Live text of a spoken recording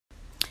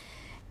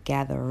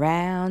Gather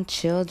round,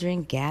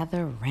 children,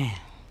 gather round.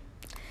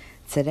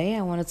 Today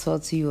I want to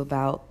talk to you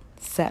about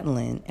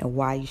settling and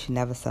why you should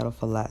never settle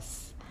for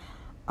less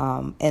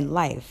in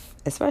life,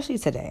 especially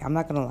today. I'm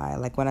not going to lie.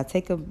 Like when I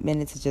take a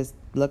minute to just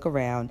look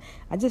around,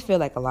 I just feel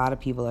like a lot of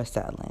people are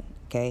settling,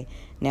 okay?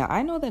 Now,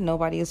 I know that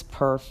nobody is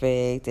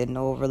perfect and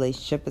no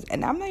relationship is,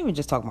 and I'm not even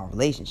just talking about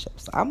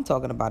relationships. I'm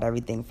talking about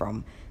everything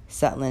from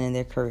settling in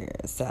their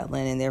careers,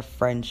 settling in their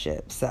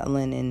friendships,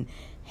 settling in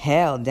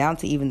hell, down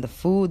to even the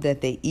food that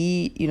they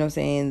eat, you know what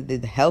I'm saying,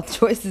 the health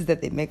choices that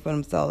they make for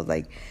themselves.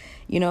 Like,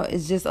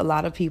 it's just a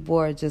lot of people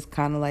are just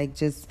kind of like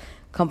just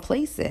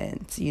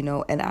complacent,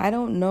 and I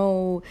don't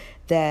know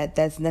that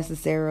that's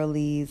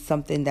necessarily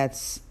something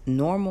that's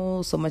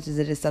normal so much as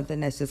it is something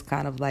that's just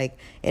kind of like,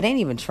 it ain't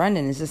even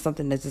trending. It's just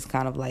something that's just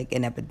kind of like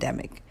an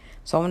epidemic.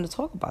 So I want to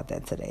talk about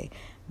that today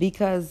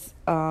because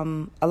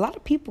a lot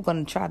of people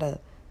going to try to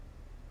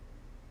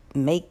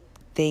make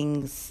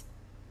things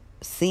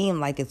seem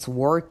like it's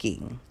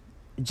working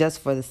just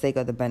for the sake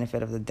of the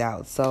benefit of the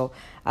doubt. So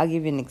I'll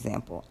give you an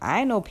example.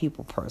 I know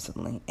people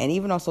personally, and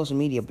even on social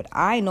media, but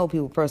I know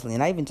people personally,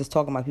 and I even just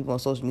talking about people on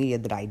social media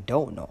that I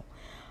don't know.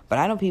 But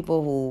I know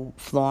people who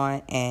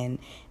flaunt and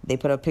they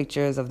put up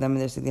pictures of them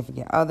and their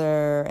significant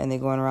other, and they're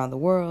going around the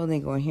world, and they're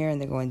going here and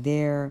they're going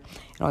there,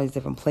 and all these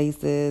different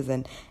places.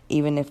 And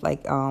even if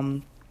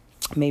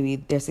maybe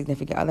their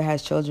significant other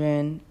has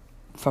children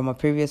from a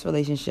previous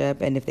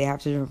relationship, and if they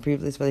have children from a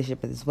previous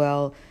relationship as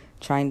well,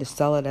 trying to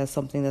sell it as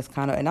something that's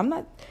kind of, and I'm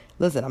not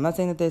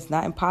saying that it's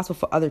not impossible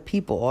for other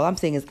people. All I'm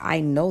saying is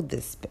I know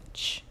this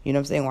bitch, you know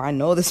what I'm saying, or I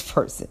know this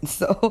person.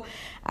 So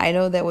I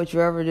know that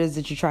whatever it is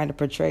that you're trying to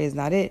portray is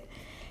not it.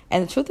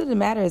 And the truth of the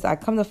matter is I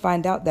come to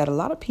find out that a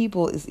lot of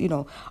people is,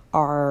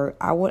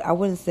 I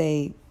wouldn't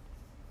say,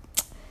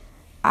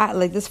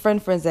 like this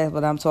friend, for example,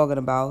 that I'm talking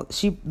about,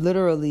 she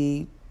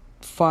literally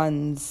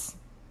funds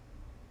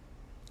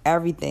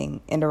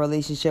everything in the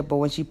relationship, but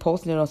when she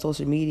posted it on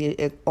social media,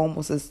 it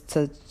almost is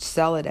to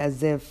sell it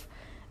as if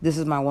this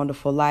is my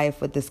wonderful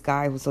life with this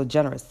guy who's so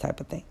generous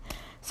type of thing.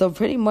 So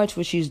pretty much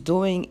what she's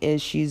doing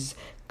is she's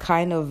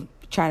kind of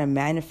trying to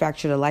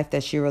manufacture the life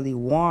that she really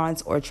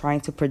wants, or trying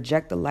to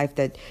project the life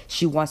that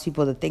she wants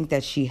people to think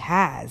that she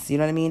has, you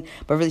know what I mean?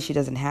 But really she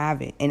doesn't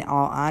have it. In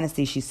all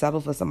honesty, she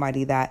settled for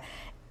somebody that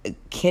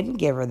can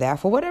give her that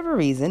for whatever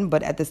reason,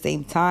 but at the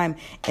same time,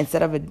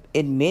 instead of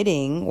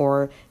admitting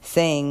or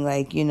saying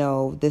like,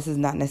 this is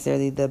not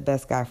necessarily the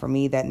best guy for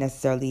me, that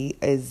necessarily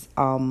is,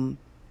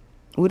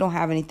 we don't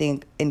have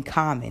anything in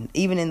common,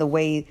 even in the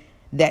way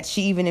that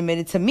she even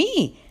admitted to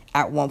me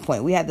at one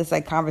point. We had this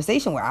like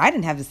conversation where I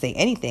didn't have to say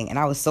anything, and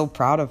I was so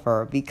proud of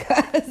her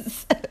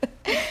because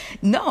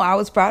I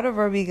was proud of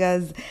her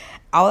because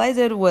all I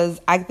did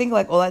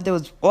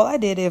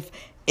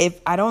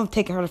if I don't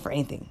take her for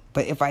anything,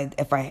 but if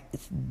I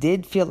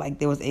did feel like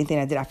there was anything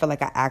I did, I feel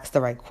like I asked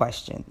the right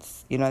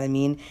questions. You know what I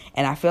mean?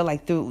 And I feel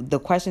like through the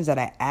questions that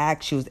I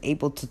asked, she was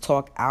able to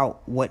talk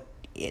out what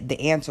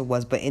the answer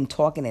was. But in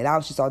talking it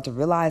out, she started to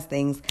realize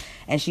things,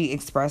 and she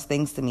expressed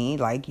things to me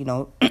like,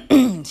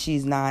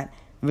 she's not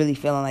really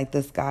feeling like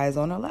this guy is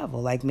on her level.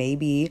 Like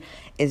maybe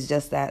it's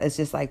just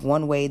like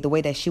one way, the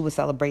way that she would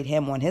celebrate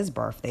him on his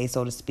birthday,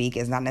 so to speak,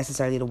 is not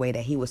necessarily the way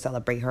that he would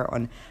celebrate her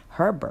on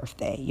her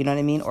birthday. You know what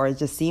I mean? Or it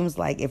just seems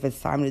like if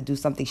it's time to do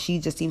something, she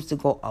just seems to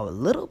go a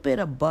little bit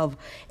above,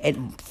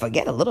 and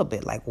forget a little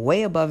bit, like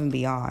way above and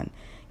beyond,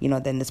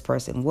 than this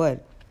person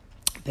would.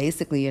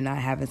 Basically, you're not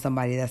having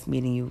somebody that's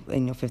meeting you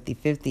in your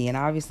 50-50. And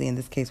obviously, in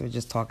this case, we're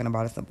just talking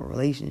about a simple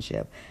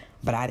relationship.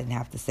 But I didn't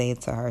have to say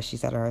it to her. She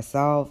said it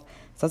herself.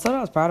 So I told her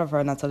I was proud of her,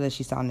 and I told her that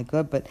she sounded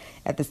good. But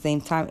at the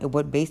same time,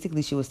 what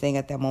basically she was saying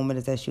at that moment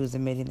is that she was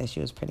admitting that she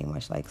was pretty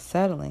much like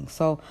settling.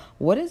 So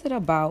what is it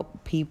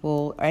about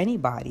people or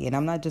anybody? And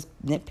I'm not just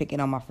nitpicking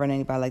on my friend or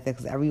anybody like that,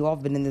 because we've all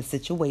been in this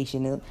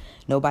situation.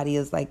 Nobody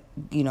is like,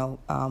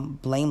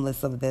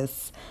 blameless of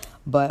this.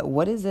 But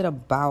what is it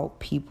about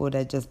people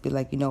that just be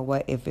like, you know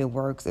what, if it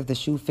works, if the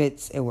shoe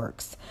fits, it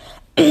works.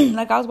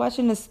 Like I was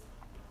watching this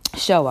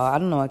show. I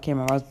don't know. I can't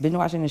remember. I was been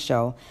watching the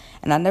show,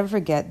 and I never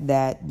forget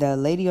that the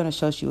lady on the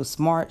show, she was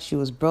smart. She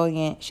was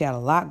brilliant. She had a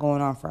lot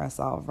going on for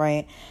herself,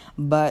 right?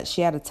 But she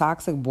had a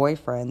toxic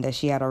boyfriend that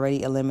she had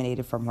already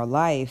eliminated from her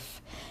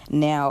life.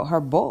 Now, her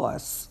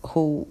boss,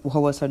 who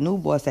was her new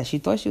boss that she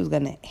thought she was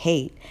going to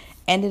hate,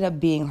 ended up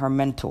being her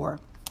mentor.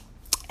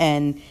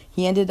 And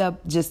he ended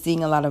up just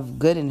seeing a lot of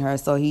good in her,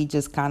 so he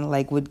just kind of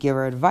like would give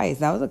her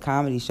advice. Now, it was a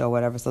comedy show,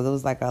 whatever, so there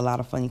was like a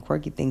lot of funny,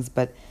 quirky things.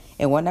 But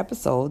in one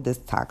episode, this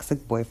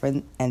toxic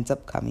boyfriend ends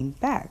up coming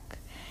back.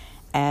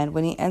 And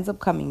when he ends up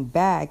coming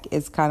back,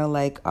 it's kind of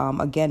like,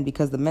 again,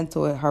 because the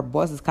mentor, her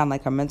boss is kind of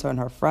like her mentor and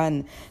her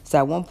friend. So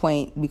at one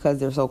point, because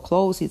they're so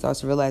close, he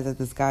starts to realize that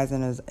this guy's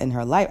in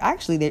her life.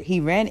 Actually, he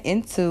ran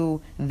into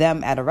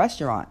them at a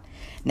restaurant.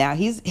 Now,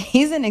 he's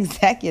an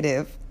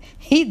executive.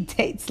 He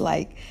dates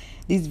like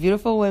these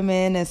beautiful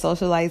women and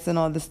socialites and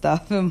all this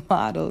stuff and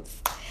models.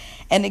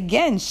 And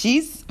again,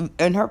 she's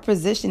in her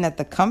position at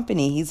the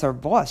company. He's her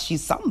boss.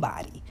 She's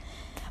somebody.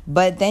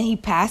 But then he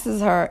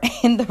passes her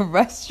in the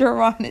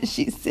restaurant, and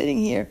she's sitting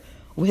here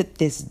with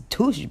this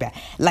douchebag.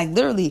 Like,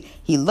 literally,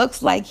 he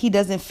looks like he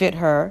doesn't fit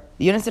her.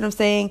 You understand what I'm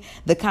saying?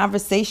 The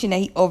conversation that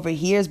he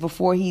overhears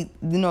before he,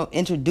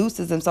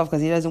 introduces himself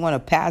because he doesn't want to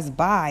pass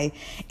by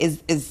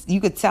is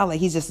you could tell, like,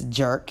 he's just a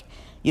jerk.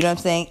 You know what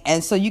I'm saying?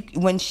 And so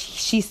when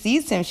she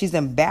sees him, she's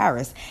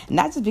embarrassed.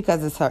 Not just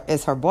because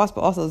it's her boss, but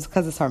also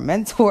because it's her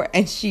mentor,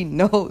 and she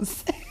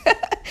knows.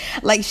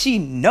 Like, she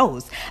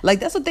knows. Like,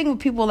 that's the thing with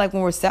people, like,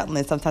 when we're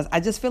settling sometimes.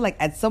 I just feel like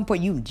at some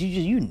point you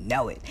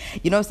know it.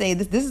 You know what I'm saying?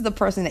 This is the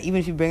person that even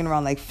if you bring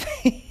around, like,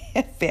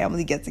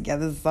 family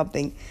get-togethers or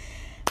something,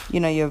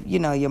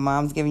 your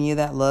mom's giving you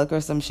that look or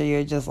some shit,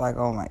 you're just like,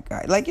 oh my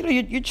God. Like,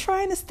 you're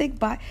trying to stick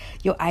by.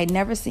 I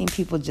never seen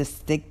people just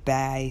stick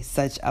by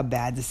such a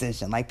bad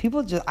decision. Like,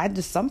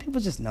 some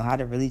people just know how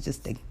to really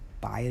just stick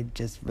by a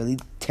just really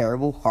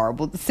terrible,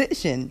 horrible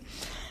decision.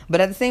 But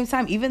at the same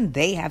time, even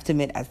they have to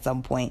admit at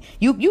some point,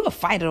 you can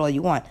fight it all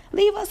you want.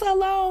 Leave us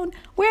alone.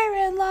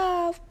 We're in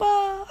love.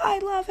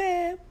 I love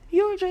him.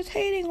 You're just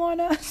hating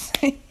on us.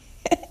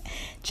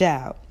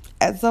 Child,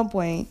 at some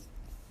point,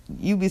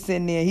 you be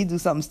sitting there, he do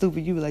something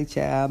stupid, you be like,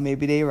 child,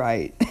 maybe they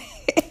right.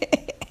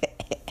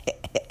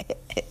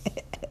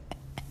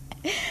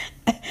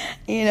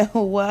 You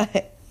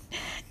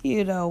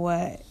know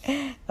what?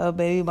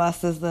 Baby, my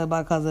sister and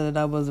my cousin and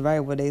I was right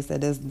when they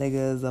said this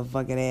nigga is a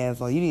fucking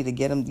asshole. You need to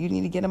get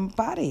him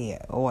out of here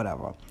or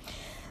whatever.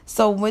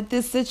 So with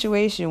this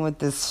situation, with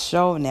this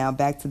show now,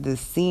 back to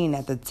this scene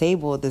at the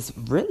table, this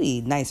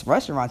really nice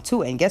restaurant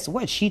too. And guess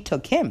what? She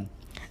took him.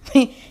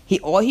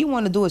 All he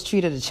want to do is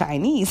treat her to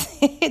Chinese.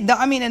 In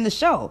the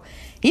show,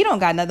 he don't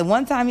got nothing.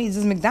 One time he's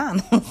just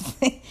McDonald's,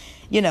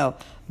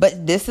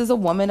 But this is a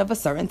woman of a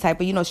certain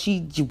type of,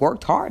 she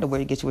worked hard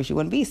to get you where she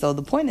want to be. So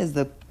the point is,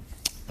 the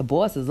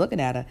boss is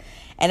looking at her,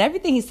 and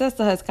everything he says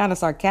to her is kind of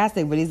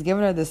sarcastic, but he's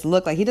giving her this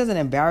look like he doesn't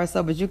embarrass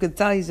her, but you could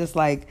tell he's just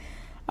like,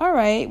 all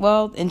right,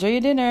 well, enjoy your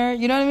dinner.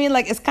 You know what I mean?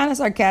 Like, it's kind of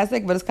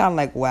sarcastic, but it's kind of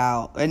like,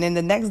 wow. And then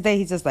the next day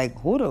he's just like,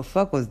 who the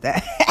fuck was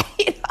that?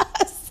 You know what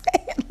I'm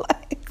saying?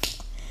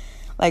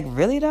 Like,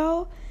 really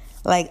though?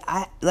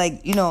 I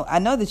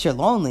know that you're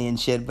lonely and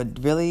shit, but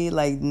really,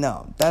 like,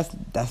 no,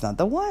 that's not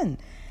the one.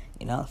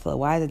 So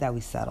why is it that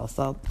we settle?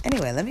 So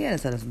anyway, let me get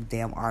into this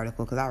damn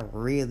article, because I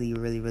really,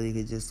 really, really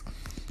could just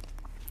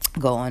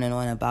go on and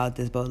on about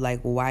this, but like,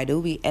 why do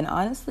we? And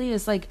honestly,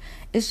 it's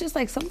just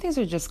like some things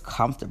are just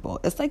comfortable.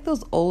 It's like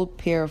those old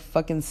pair of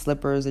fucking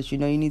slippers that you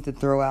need to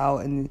throw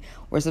out,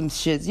 or some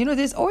shits.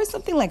 There's always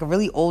something like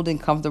really old and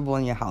comfortable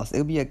in your house. It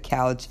could be a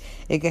couch.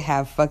 It could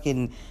have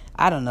fucking,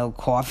 I don't know,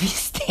 coffee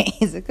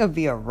stains. It could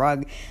be a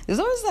rug. There's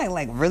always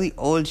like really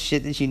old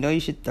shit that you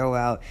should throw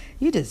out.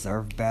 You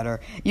deserve better.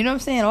 You know what I'm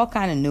saying? All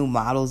kind of new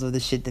models of the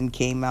shit that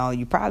came out.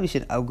 You probably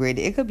should upgrade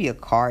it. It could be a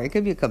car. It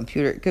could be a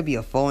computer. It could be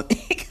a phone.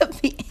 It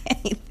could be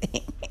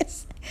anything.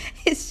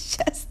 It's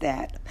just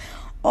that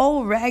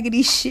old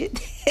raggedy shit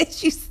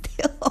that you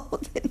still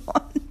holding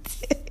on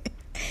to.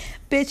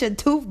 Bitch, a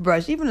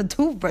toothbrush. Even a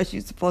toothbrush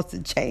you're supposed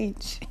to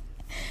change.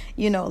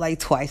 Like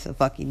twice a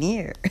fucking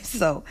year.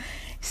 So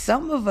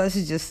some of us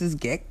just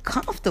get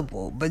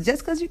comfortable, but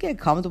just because you get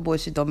comfortable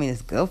with shit don't mean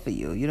it's good for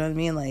you. You know what I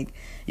mean? Like,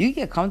 you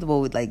get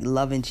comfortable with like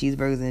loving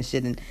cheeseburgers and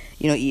shit, and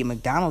eating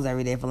McDonald's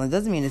every day for lunch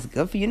doesn't mean it's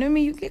good for you. You know what I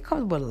mean? You get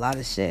comfortable with a lot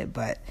of shit,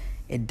 but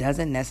it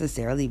doesn't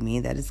necessarily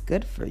mean that it's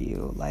good for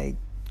you. Like,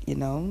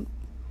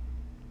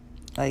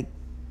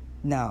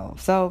 no.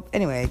 So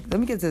anyway, let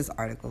me get to this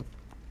article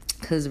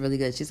because it's really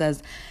good. She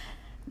says,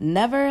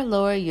 never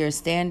lower your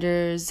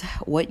standards.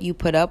 What you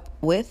put up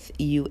with,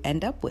 you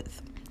end up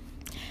with.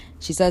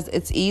 She says,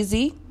 it's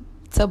easy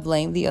to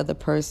blame the other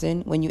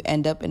person when you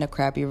end up in a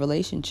crappy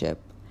relationship.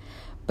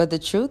 But the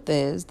truth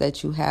is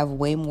that you have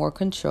way more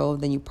control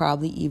than you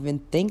probably even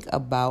think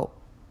about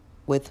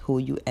with who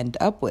you end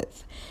up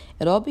with.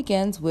 It all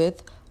begins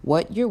with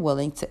what you're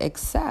willing to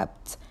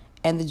accept.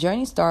 And the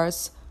journey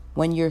starts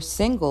when you're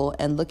single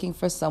and looking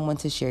for someone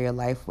to share your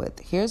life with.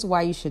 Here's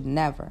why you should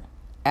never,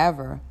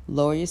 ever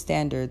lower your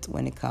standards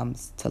when it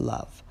comes to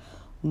love.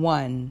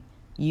 1,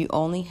 you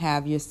only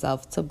have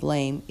yourself to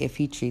blame if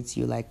he treats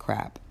you like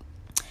crap.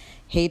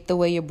 Hate the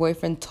way your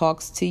boyfriend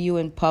talks to you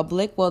in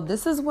public? Well,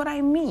 this is what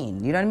I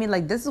mean. You know what I mean?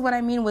 Like, this is what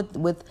I mean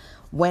with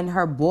when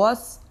her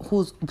boss,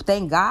 who's,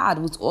 thank God,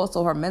 who's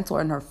also her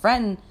mentor and her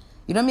friend,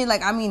 you know what I mean?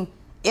 Like,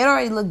 it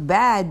already looked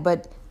bad,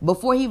 but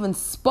before he even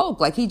spoke,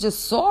 like, he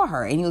just saw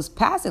her and he was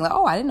passing, like,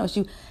 oh, I didn't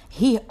know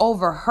he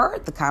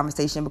overheard the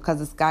conversation because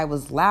this guy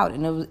was loud,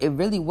 and it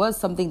really was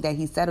something that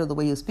he said, or the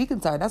way he was speaking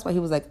to her. That's why he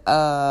was like,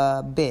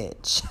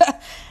 bitch.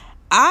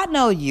 I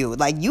know you.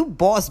 Like, you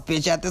boss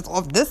bitch at this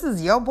off. This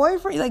is your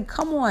boyfriend. Like,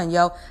 come on,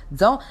 yo.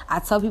 I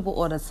tell people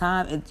all the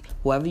time, it's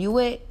whoever you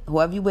with.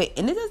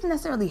 And it doesn't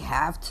necessarily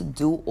have to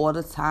do all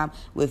the time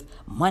with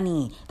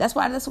money. That's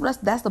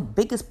the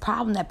biggest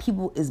problem that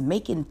people is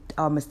making,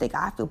 mistake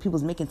I feel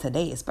people's making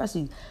today,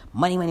 especially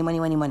money.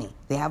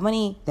 They have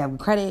money, they have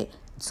credit.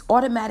 It's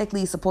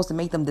automatically supposed to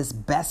make them this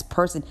best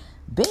person.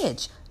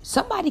 Bitch,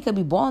 Somebody could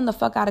be balling the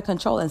fuck out of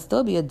control and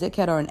still be a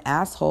dickhead or an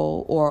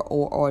asshole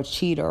or a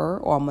cheater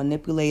or a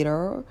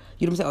manipulator,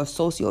 you know what I'm saying, or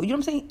socio, you know what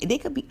I'm saying? They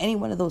could be any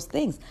one of those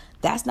things.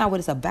 That's not what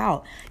it's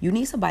about. You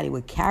need somebody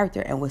with character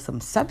and with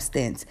some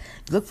substance.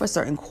 Look for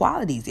certain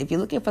qualities. If you're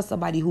looking for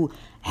somebody who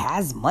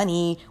has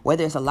money,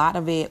 whether it's a lot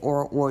of it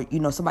or you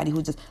know, somebody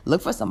who just,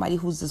 look for somebody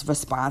who's just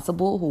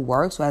responsible, who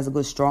works, who has a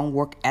good, strong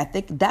work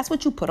ethic. That's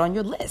what you put on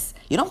your list.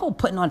 You don't go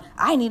putting on,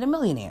 I need a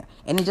millionaire.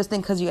 And then just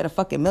think because you got a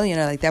fucking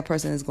millionaire, like that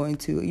person is going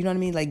to, you know what I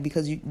mean? Like,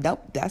 because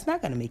nope, that's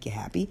not going to make you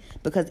happy.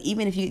 Because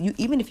even if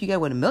you get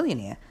with a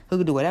millionaire who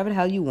can do whatever the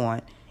hell you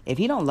want, if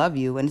he don't love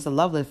you and it's a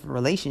loveless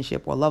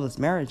relationship or a loveless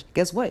marriage,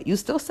 guess what? You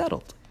still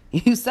settled.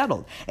 You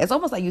settled. It's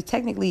almost like you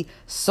technically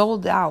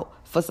sold out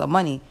for some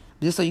money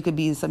just so you could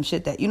be in some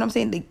shit that, you know what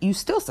I'm saying? You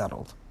still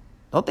settled.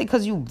 Don't think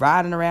because you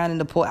riding around in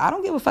the pool, I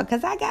don't give a fuck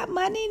because I got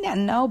money now.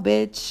 No,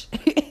 bitch.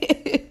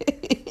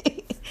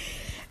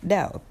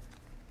 No.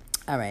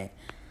 All right.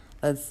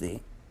 Let's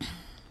see.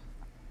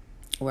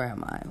 Where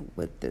am I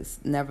with this?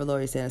 Never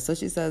Lori Sanders. So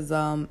she says,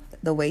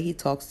 the way he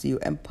talks to you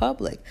in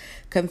public.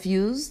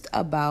 Confused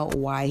about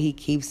why he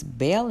keeps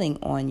bailing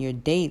on your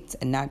dates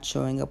and not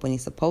showing up when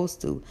he's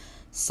supposed to.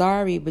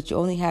 Sorry, but you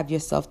only have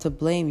yourself to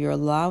blame. You're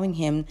allowing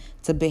him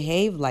to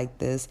behave like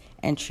this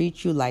and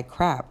treat you like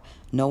crap.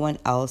 No one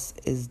else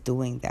is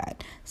doing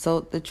that.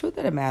 So the truth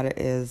of the matter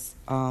is,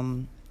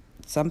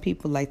 some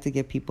people like to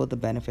give people the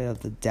benefit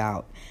of the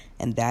doubt,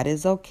 and that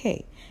is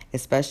okay,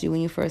 especially when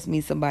you first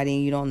meet somebody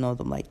and you don't know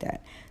them like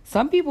that.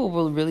 Some people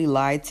will really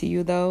lie to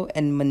you, though,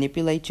 and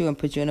manipulate you and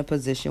put you in a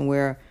position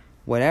where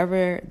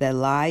whatever that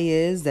lie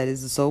is, that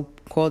is a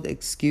so-called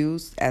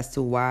excuse as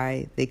to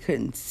why they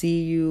couldn't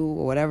see you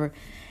or whatever,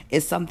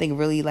 is something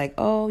really like,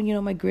 oh, you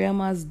know, my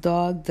grandma's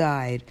dog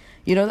died.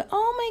 You know, like,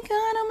 oh my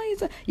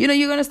God, you know,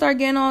 you're going to start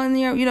getting on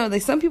your, you know,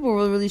 like some people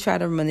will really try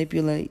to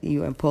manipulate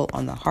you and pull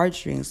on the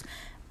heartstrings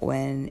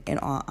when, in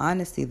all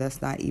honesty,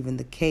 that's not even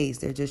the case.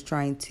 They're just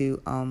trying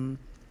to,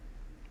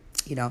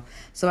 you know.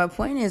 So my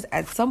point is,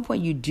 at some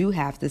point you do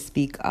have to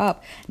speak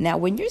up. Now,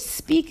 when you're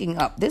speaking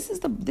up, this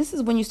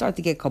is when you start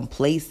to get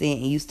complacent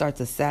and you start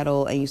to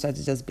settle and you start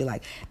to just be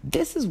like,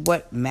 this is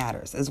what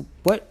matters. Is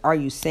what are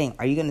you saying?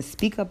 Are you going to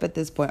speak up at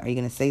this point? Are you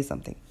going to say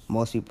something?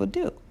 Most people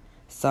do.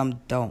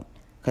 Some don't.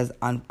 Because,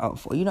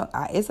 you know,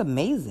 it's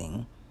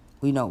amazing,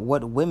 you know,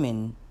 what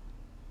women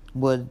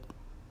will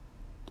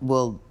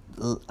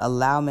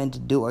allow men to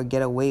do or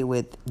get away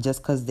with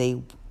just because they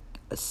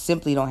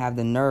simply don't have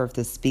the nerve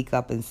to speak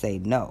up and say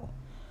no.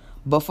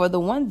 But for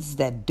the ones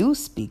that do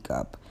speak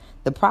up,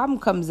 the problem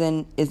comes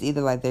in is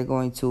either like they're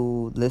going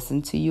to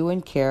listen to you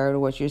and care to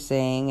what you're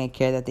saying and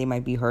care that they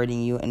might be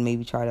hurting you and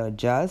maybe try to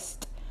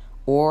adjust,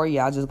 or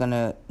y'all just going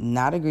to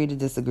not agree to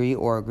disagree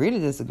or agree to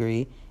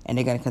disagree, and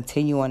they're going to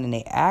continue on in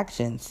their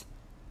actions.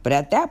 But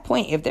at that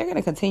point, if they're going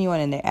to continue on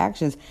in their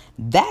actions,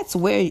 that's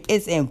where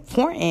it's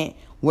important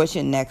what's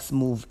your next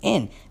move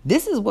in.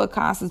 This is what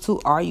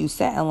constitutes, are you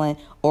settling,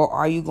 or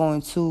are you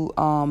going to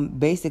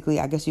basically,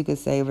 I guess you could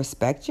say,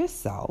 respect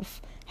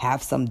yourself,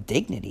 have some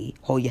dignity,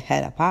 hold your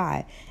head up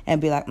high, and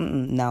be like,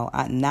 no,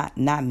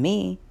 not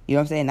me. You know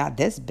what I'm saying? Not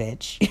this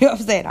bitch. You know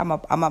what I'm saying?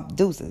 I'm up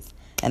deuces,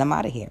 and I'm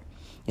out of here.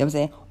 You know what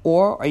I'm saying?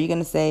 Or are you going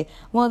to say,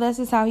 well, that's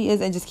just how he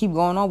is, and just keep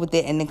going on with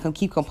it and then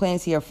keep complaining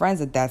to your friends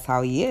that that's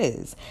how he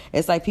is?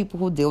 It's like people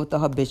who deal with the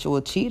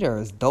habitual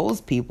cheaters. Those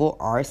people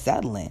are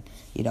settling.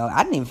 You know,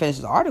 I didn't even finish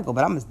the article,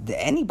 but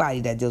anybody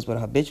that deals with a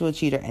habitual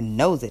cheater and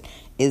knows it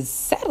is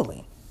settling.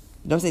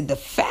 You know what I'm saying? The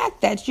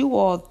fact that you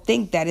all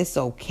think that it's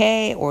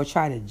okay or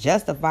try to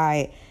justify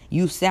it,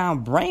 you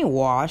sound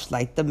brainwashed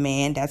like the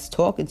man that's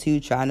talking to you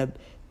trying to,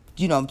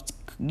 you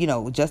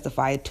know,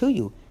 justify it to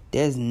you.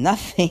 There's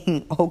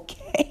nothing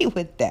okay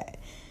with that.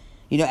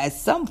 You know, at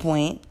some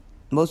point,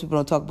 most people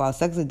don't talk about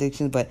sex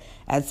addictions, but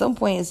at some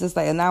point it's just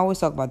like, and I always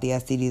talk about the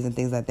STDs and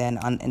things like that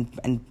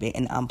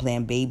and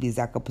unplanned babies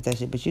that could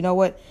potentially, but you know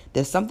what?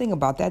 There's something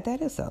about that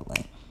is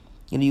settling.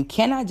 You know, you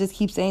cannot just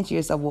keep saying to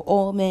yourself, well,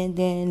 oh man,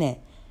 then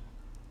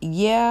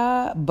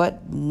yeah,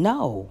 but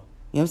no.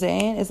 You know what I'm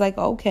saying? It's like,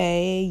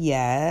 okay,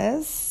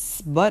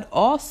 yes, but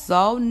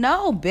also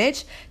no,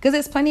 bitch, because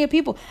there's plenty of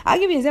people. I'll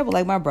give you an example,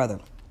 like my brother.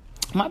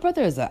 My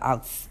brother is an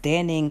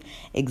outstanding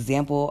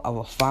example of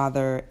a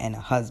father and a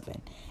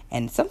husband.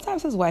 And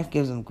sometimes his wife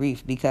gives him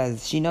grief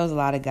because she knows a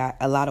lot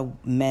of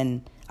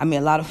women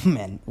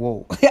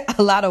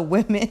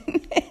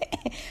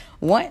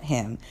want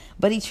him,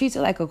 but he treats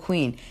her like a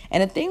queen.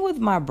 And the thing with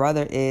my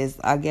brother is,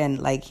 again,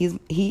 like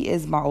he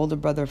is my older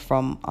brother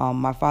from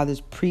my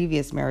father's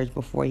previous marriage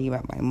before he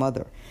met my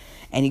mother.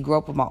 And he grew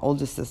up with my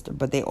older sister,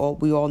 but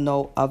we all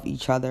know of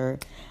each other.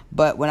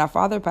 But when our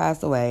father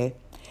passed away,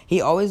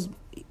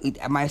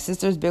 my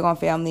sister's big on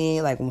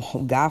family. Like,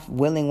 God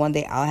willing, one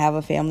day I'll have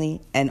a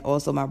family. And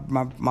also my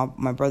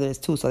brother is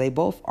too. So they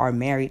both are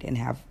married and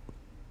have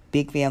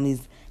big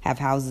families, have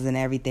houses and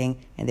everything.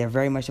 And they're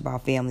very much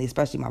about family,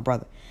 especially my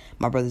brother.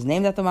 My brother's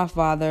named after my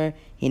father.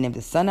 He named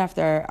his son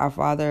after our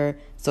father.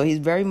 So he's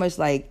very much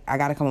like, I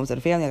got to come home to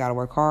the family. I got to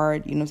work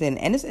hard. You know what I'm saying?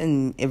 And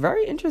it's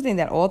very interesting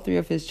that all three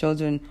of his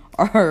children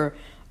are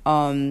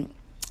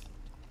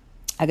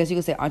I guess you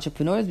could say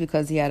entrepreneurs,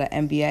 because he had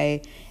an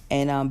MBA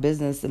in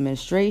business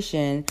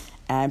administration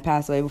and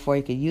passed away before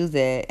he could use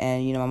it.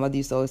 And, my mother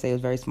used to always say he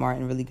was very smart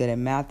and really good at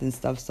math and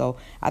stuff. So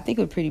I think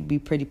it would be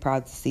pretty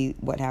proud to see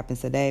what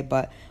happens today.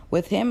 But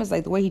with him, it's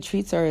like the way he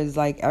treats her is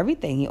like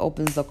everything. He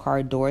opens the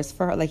car doors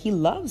for her. Like, he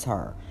loves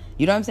her.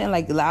 You know what I'm saying?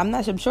 Like,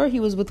 I'm sure he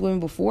was with women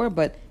before,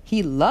 but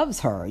he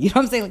loves her. You know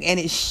what I'm saying? Like, and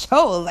it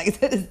shows, like,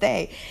 to this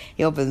day.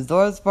 He opens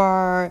doors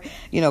for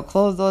her,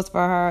 close doors for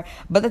her.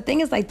 But the thing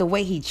is, like, the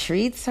way he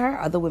treats her,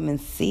 other women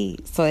see.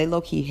 So they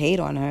low-key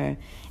hate on her.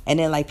 And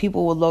then, like,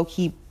 people will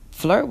low-key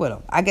flirt with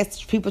him. I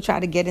guess people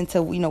try to get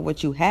into,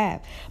 what you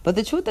have. But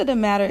the truth of the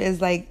matter is,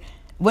 like,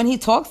 when he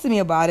talks to me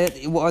about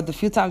it, or the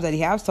few times that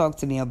he has talked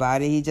to me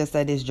about it, he just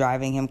said it's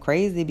driving him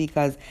crazy,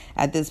 because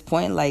at this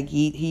point, like,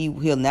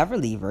 he'll never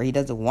leave her. He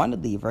doesn't want to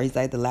leave her. He's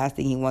like, the last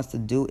thing he wants to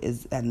do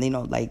is,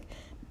 like,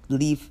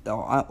 leave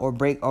or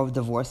break or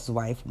divorce his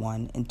wife,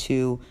 one, and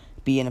two,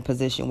 be in a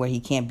position where he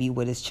can't be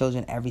with his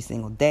children every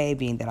single day,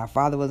 being that our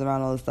father was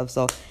around, all this stuff.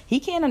 So he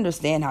can't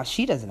understand how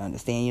she doesn't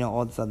understand,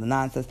 all this other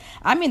nonsense.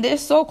 I mean, they're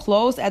so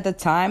close at the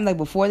time, like,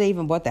 before they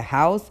even bought the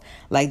house.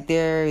 Like,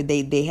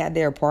 they had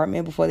their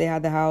apartment before they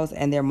had the house,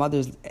 and their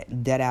mothers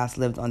dead ass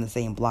lived on the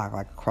same block,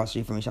 like, across the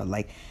street from each other.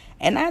 Like,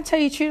 and I tell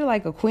you, he treated her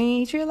like a queen.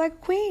 He treated her like a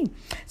queen.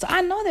 So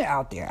I know they're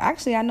out there.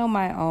 Actually, I know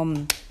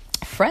my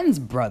friend's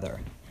brother.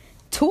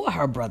 Two of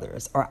her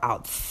brothers are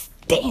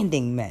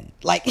outstanding men.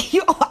 Like,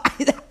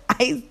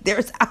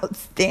 there's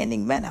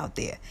outstanding men out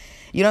there.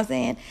 You know what I'm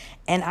saying?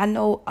 And I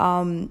know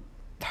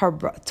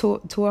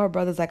two of her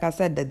brothers, like I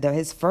said,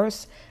 his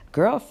first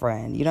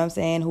girlfriend, you know what I'm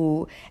saying,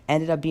 who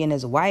ended up being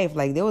his wife.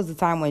 Like, there was a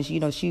time when she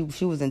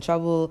was in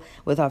trouble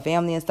with her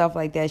family and stuff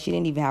like that. She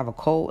didn't even have a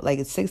coat. Like,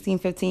 at 16,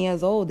 15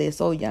 years old, they're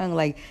so young.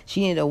 Like,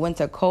 she needed a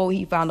winter coat.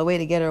 He found a way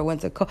to get her a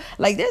winter coat.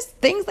 Like, there's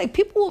things, like,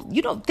 people,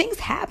 things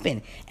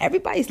happen.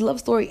 Everybody's love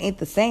story ain't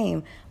the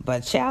same.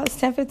 But child,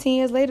 10, 15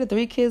 years later,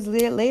 3 kids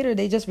later,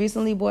 they just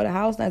recently bought a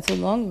house not too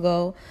long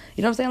ago.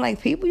 You know what I'm saying?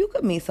 Like, people, you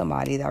could meet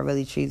somebody that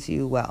really treats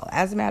you well.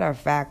 As a matter of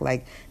fact,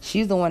 like,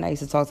 she's the one I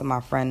used to talk to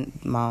my friend,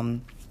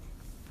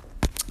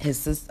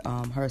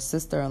 her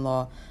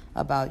sister-in-law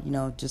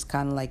about, just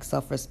kind of like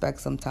self-respect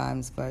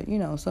sometimes. But,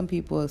 some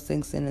people it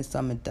sinks in and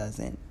some it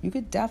doesn't. You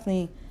could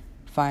definitely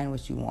find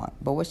what you want.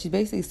 But what she's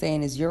basically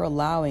saying is you're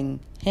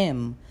allowing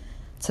him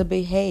to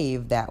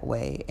behave that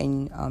way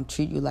and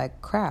treat you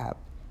like crap.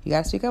 You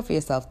got to speak up for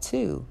yourself,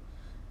 too.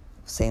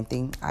 Same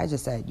thing I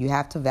just said. You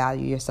have to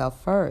value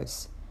yourself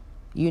first.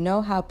 You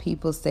know how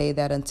people say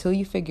that until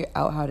you figure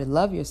out how to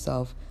love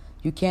yourself,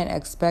 you can't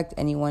expect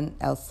anyone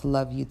else to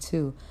love you,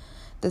 too.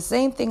 The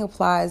same thing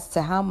applies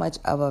to how much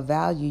of a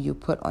value you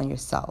put on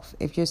yourself.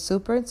 If you're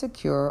super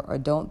insecure or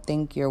don't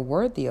think you're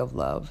worthy of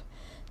love,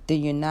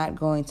 then you're not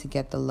going to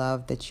get the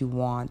love that you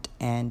want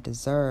and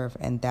deserve.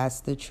 And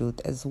that's the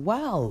truth as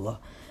well.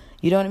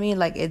 You know what I mean?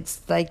 Like,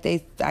 it's like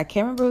I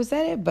can't remember who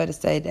said it, but it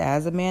said,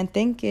 as a man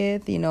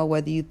thinketh,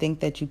 whether you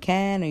think that you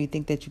can or you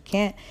think that you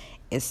can't,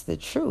 it's the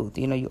truth.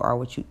 You are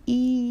what you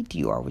eat.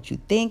 You are what you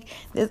think.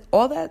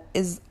 All that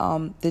is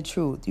the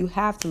truth. You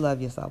have to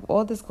love yourself.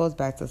 All this goes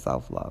back to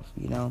self-love,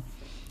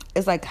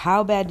 It's like,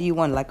 how bad do you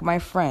want it? Like, my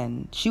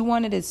friend, she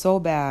wanted it so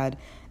bad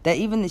that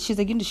even she's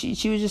like,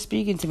 she was just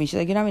speaking to me. She's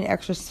like, how many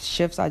extra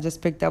shifts I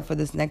just picked up for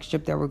this next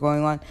trip that we're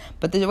going on?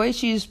 But the way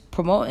she's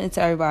promoting it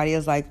to everybody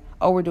is like,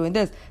 oh, we're doing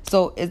this.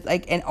 So it's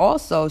like, and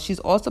also, she's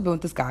also been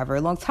with this guy a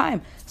very long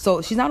time.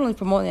 So she's not only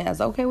promoting it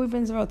as, okay, we've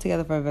been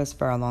together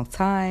for a long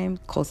time,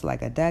 close to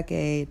like a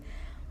decade,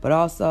 but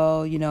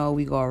also,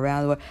 we go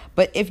around the world.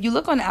 But if you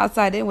look on the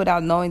outside in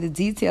without knowing the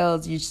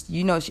details, it's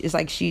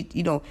like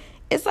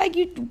it's like,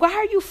 why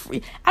are you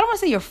free? I don't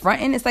want to say you're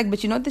fronting. It's like, but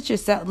that you're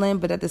settling,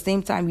 but at the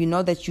same time,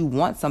 that you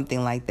want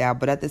something like that.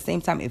 But at the same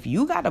time, if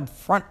you got to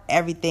front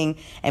everything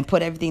and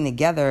put everything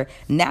together,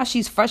 now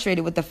she's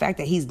frustrated with the fact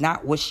that he's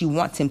not what she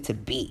wants him to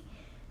be.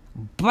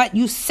 But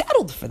you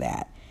settled for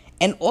that.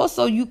 And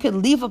also, you could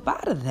leave up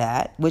out of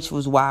that, which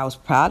was why I was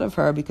proud of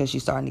her, because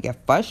she's starting to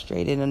get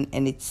frustrated.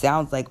 And it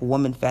sounds like a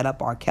woman fed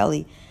up R.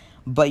 Kelly.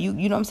 But you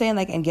know what I'm saying?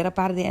 Like, and get up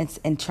out of there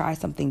and try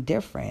something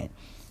different.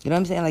 You know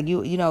what I'm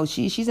saying? Like,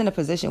 she's in a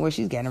position where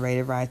she's getting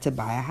ready, right, to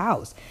buy a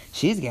house.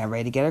 She's getting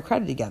ready to get her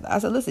credit together. I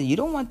said, listen, you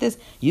don't want this.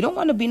 You don't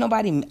want to be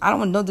nobody. I don't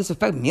want no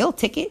disrespect meal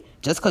ticket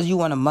just because you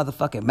want a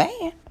motherfucking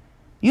man.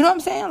 You know what I'm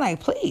saying?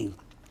 Like, please.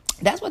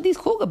 That's what these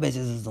cougar bitches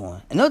is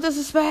doing. And no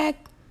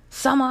disrespect,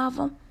 some of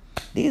them.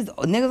 These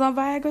niggas on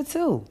Viagra,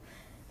 too.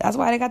 That's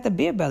why they got the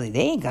beer belly. They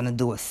ain't going to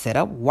do a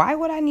sit-up. Why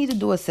would I need to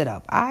do a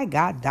sit-up? I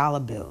got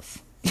dollar bills.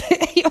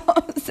 You know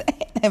what I'm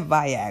saying? And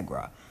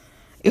Viagra.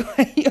 You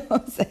know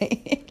what I'm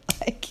saying?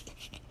 Like,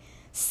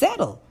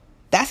 settle.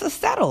 That's a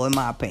settle, in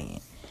my opinion.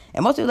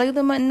 And most people look at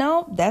them like,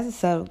 no, that's a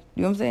settle.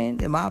 You know what I'm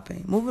saying? In my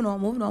opinion. Moving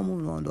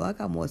on, though. I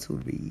got more to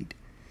read.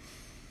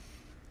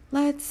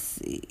 Let's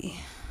see.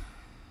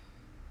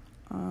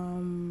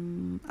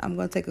 I'm going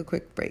to take a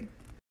quick break.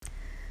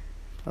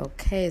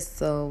 Okay,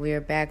 so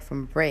we're back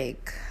from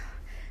break.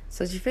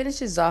 So she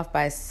finishes off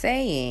by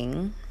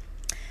saying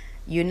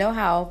You know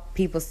how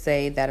people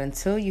say that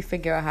until you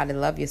figure out how to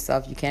love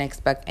yourself, you can't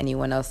expect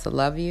anyone else to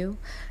love you?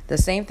 The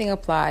same thing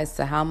applies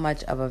to how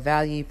much of a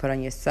value you put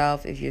on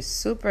yourself. If you're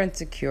super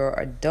insecure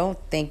or don't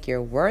think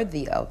you're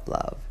worthy of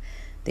love,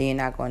 then you're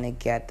not going to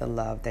get the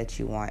love that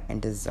you want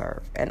and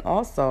deserve. And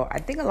also, I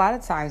think a lot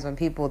of times when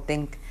people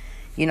think,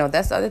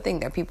 that's the other thing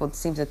that people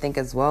seem to think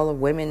as well,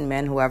 women,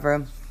 men,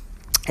 whoever,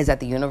 is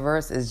that the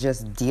universe is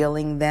just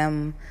dealing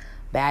them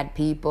bad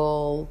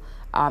people.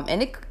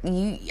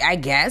 I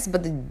guess,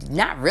 but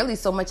not really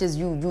so much as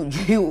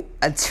you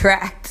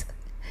attract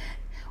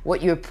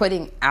what you're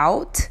putting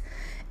out.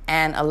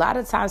 And a lot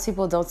of times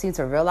people don't seem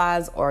to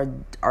realize or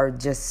are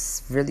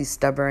just really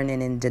stubborn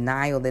and in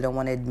denial. They don't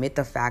want to admit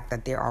the fact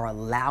that they are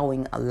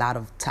allowing a lot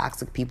of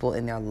toxic people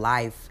in their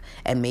life,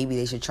 and maybe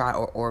they should try,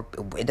 or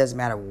it doesn't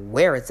matter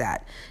where it's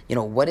at.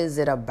 What is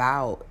it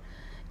about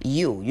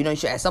you?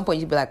 At some point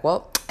you'd be like,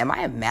 well, am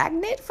I a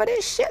magnet for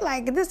this shit?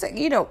 Like this,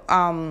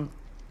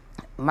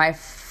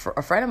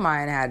 a friend of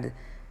mine had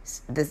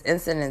this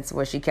incident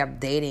where she kept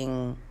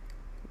dating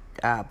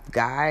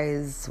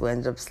guys who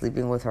ended up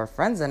sleeping with her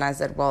friends. And I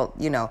said, well,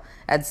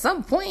 at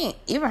some point,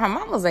 even her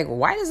mom was like,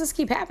 why does this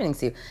keep happening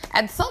to you?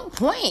 At some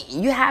point,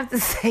 you have to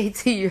say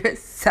to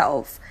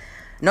yourself,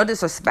 no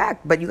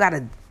disrespect, but you got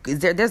to,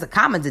 there's a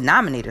common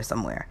denominator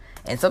somewhere.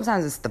 And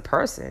sometimes it's the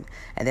person,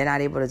 and they're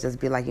not able to just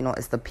be like,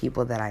 it's the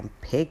people that I'm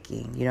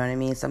picking. You know what I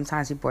mean?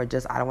 Sometimes people are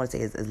just, I don't want to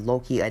say is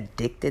low-key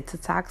addicted to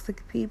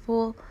toxic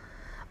people.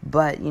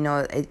 But,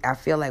 I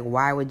feel like,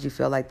 why would you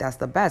feel like that's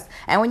the best?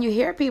 And when you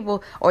hear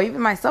people, or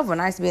even myself, when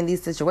I used to be in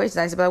these situations,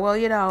 I used to be like,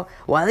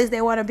 well, at least they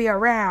want to be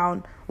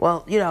around.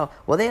 Well,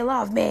 they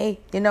love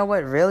me. You know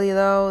what, really,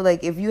 though?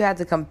 Like, if you had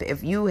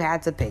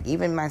to pick,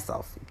 even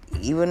myself,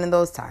 even in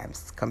those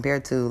times,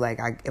 compared to, like,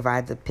 if I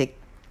had to pick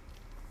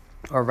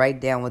or write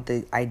down what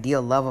the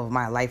ideal love of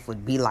my life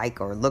would be like,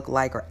 or look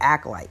like, or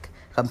act like,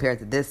 compared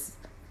to this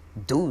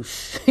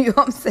douche, you know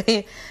what I'm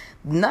saying?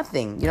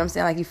 Nothing. You know what I'm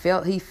saying?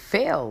 Like he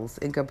fails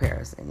in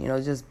comparison.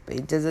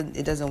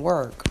 It doesn't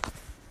work.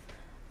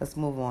 Let's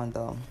move on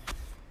though.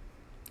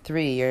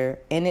 3, you're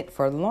in it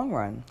for the long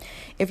run.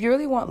 If you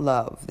really want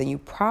love, then you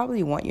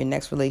probably want your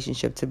next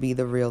relationship to be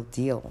the real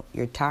deal.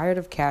 You're tired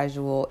of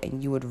casual,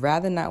 and you would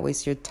rather not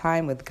waste your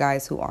time with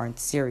guys who aren't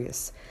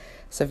serious.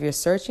 So if you're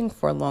searching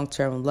for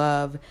long-term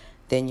love,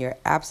 then you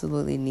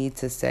absolutely need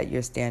to set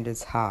your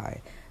standards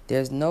high.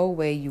 There's no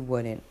way you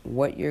wouldn't.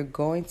 What you're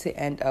going to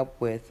end up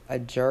with, a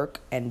jerk,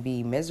 and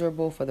be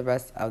miserable for the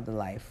rest of the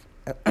life.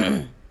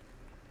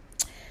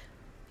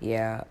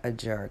 Yeah, a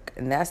jerk.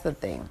 And that's the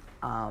thing.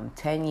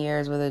 10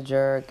 years with a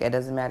jerk, it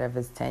doesn't matter if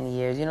it's 10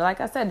 years. Like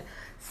I said,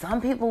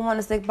 some people want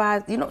to stick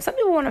by, some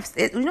people want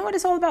to, you know what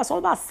it's all about? It's all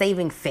about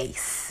saving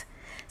face.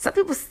 Some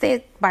people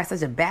stick by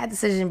such a bad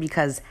decision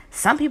because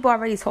some people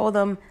already told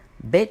them,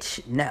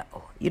 bitch, no.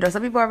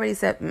 Some people already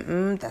said,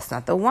 that's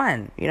not the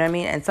one. You know what I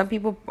mean? And some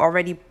people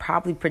already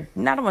probably, I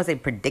don't want to say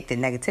predicted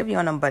negativity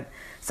on them, but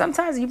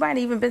sometimes you might have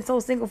even been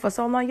so single for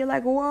so long, you're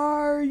like, why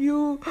are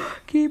you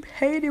keep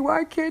hating?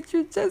 Why can't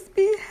you just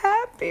be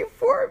happy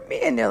for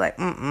me? And they're like,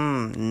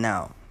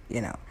 no,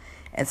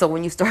 And so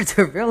when you start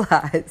to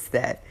realize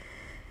that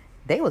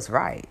they was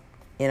right,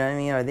 you know what I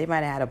mean? Or they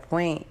might have had a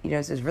point,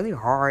 it's really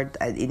hard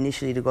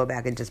initially to go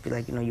back and just be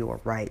like, you were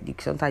right.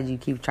 Sometimes you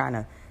keep trying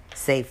to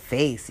save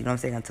face, you know what I'm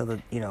saying, until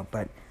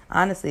but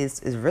honestly,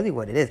 it's really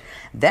what it is.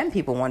 Then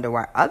people wonder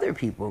why other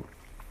people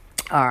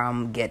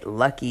get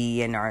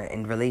lucky and are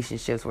in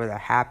relationships where they're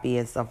happy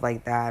and stuff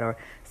like that. Or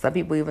some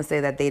people even say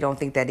that they don't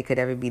think that it could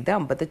ever be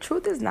them. But the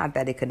truth is not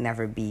that it could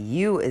never be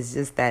you. It's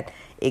just that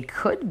it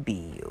could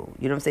be you.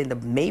 You know what I'm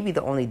saying? Maybe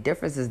the only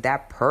difference is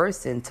that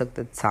person took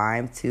the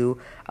time to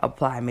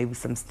apply maybe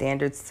some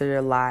standards to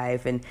their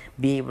life and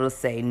be able to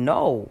say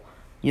no.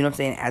 You know what I'm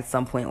saying? At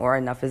some point, or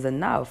enough is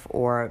enough.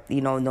 Or,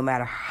 no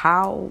matter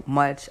how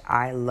much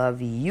I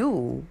love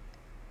you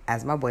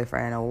as my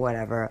boyfriend or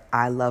whatever,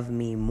 I love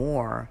me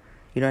more.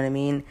 You know what I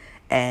mean?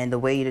 And the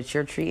way that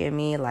you're treating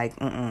me, like,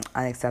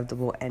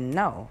 unacceptable and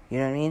no. You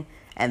know what I mean?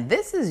 And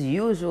this is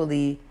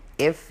usually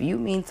if you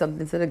mean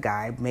something to the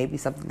guy, maybe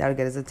something that'll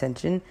get his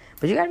attention,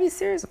 but you got to be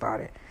serious about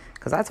it.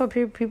 Because I told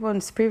people in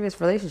this previous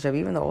relationship,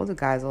 even the older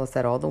guys all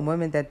said, all the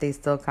women that they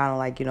still kind of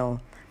like,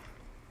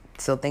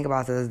 still think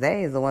about to this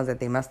day is the ones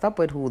that they messed up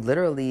with, who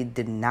literally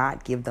did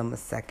not give them a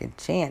second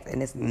chance.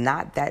 And it's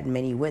not that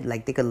many women.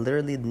 Like, they could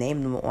literally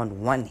name them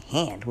on one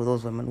hand who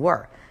those women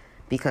were.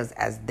 Because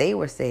as they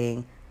were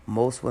saying,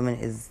 most women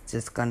is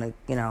just gonna,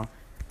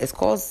 it's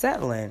called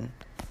settling.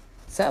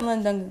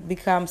 Settling doesn't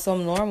become so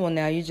normal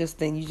now. You just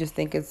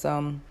think it's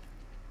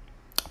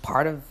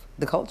part of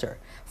the culture.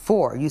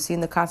 4, you've seen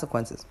the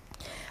consequences.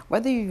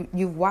 Whether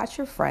you've watched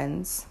your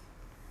friends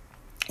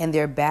and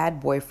their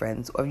bad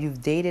boyfriends, or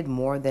you've dated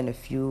more than a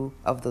few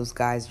of those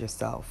guys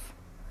yourself,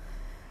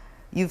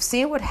 you've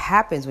seen what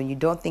happens when you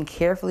don't think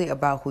carefully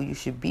about who you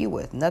should be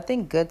with.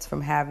 Nothing good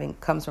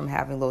comes from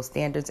having low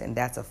standards, and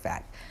that's a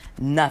fact.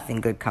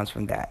 Nothing good comes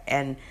from that.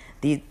 And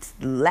The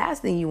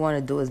last thing you want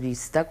to do is be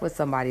stuck with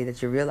somebody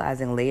that you're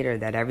realizing later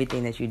that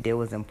everything that you did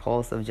was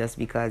impulsive just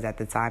because at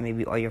the time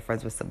maybe all your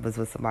friends was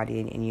with somebody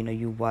and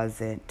you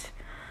wasn't.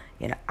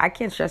 I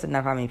can't stress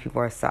enough how many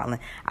people are settling.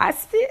 I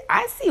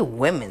see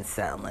women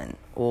settling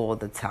all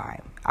the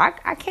time.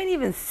 I can't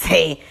even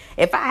say,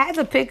 if I had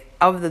to pick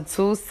of the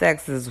two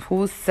sexes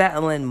who's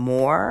settling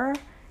more,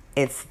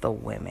 it's the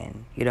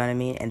women. You know what I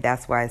mean? And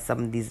that's why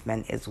some of these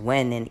men is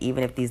winning,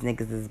 even if these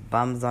niggas is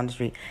bums on the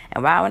street.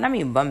 And when I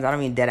mean bums, I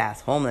don't mean dead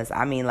ass homeless.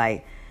 I mean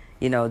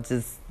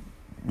just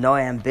no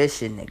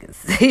ambition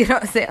niggas. You know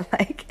what I'm saying?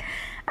 Like,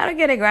 I don't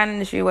get a grind in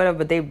the street,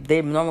 whatever, but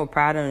they normal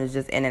problem is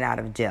just in and out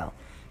of jail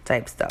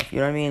type stuff. You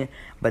know what I mean?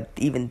 But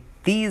even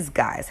these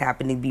guys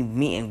happen to be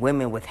meeting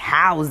women with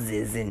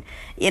houses and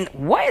back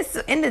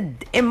in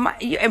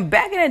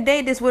the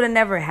day this would have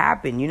never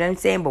happened. You know what I'm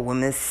saying? But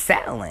women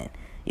settling.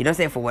 You know what I'm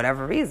saying? For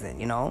whatever reason,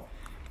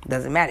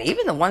 doesn't matter.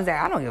 Even the ones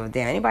that I don't give a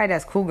damn. Anybody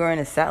that's cool girl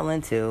and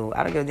settling too,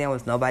 I don't give a damn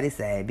what nobody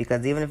say.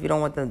 Because even if you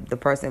don't want the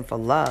person for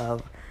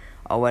love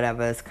or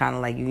whatever, it's kind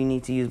of like you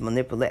need to use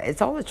manipulate.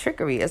 It's all a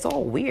trickery. It's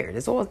all weird.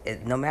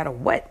 No matter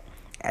what.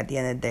 At the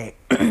end of the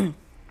day,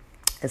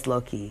 it's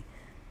low key,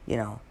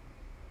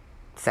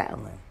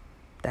 settling.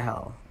 The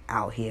hell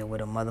out here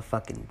with a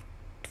motherfucking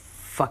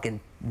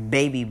fucking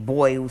baby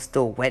boy who's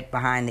still wet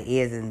behind the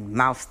ears and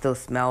mouth still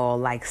smell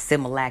like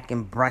Similac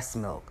and breast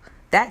milk.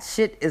 That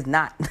shit is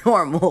not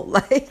normal.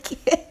 Like,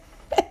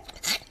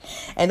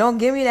 and don't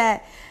give me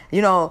that.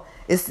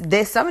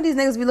 There's some of these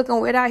niggas be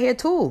looking weird out here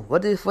too.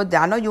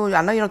 I know you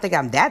don't think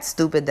I'm that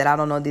stupid that I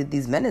don't know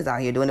these men is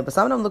out here doing it, but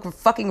some of them looking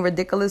fucking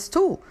ridiculous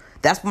too.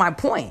 That's my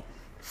point.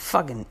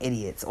 Fucking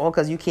idiots. All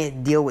because you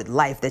can't deal with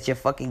life that you're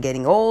fucking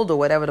getting old or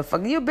whatever the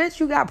fuck. You bitch,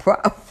 you got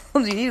problems.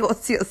 You need to go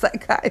see a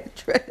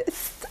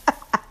psychiatrist.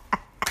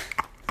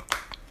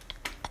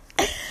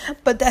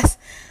 But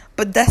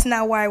that's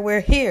not why we're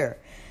here.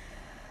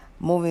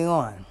 Moving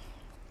on.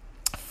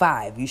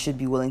 5, you should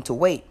be willing to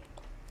wait.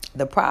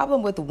 The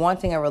problem with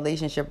wanting a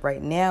relationship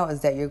right now is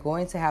that you're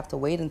going to have to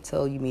wait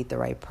until you meet the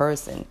right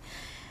person.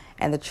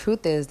 And the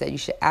truth is that you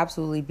should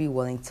absolutely be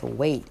willing to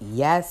wait.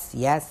 Yes,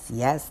 yes,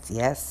 yes,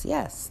 yes,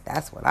 yes.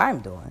 That's what I'm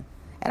doing.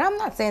 And I'm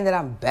not saying that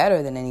I'm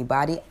better than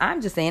anybody.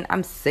 I'm just saying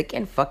I'm sick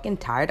and fucking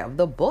tired of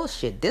the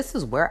bullshit. This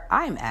is where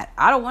I'm at.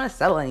 I don't want to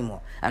settle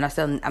anymore. I'm not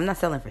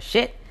settling for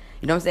shit.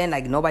 You know what I'm saying?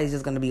 Like, nobody's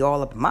just going to be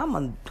all up in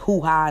my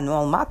hoo-ha and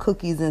all my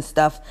cookies and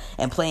stuff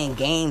and playing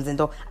games. I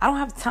don't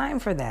have time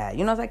for that.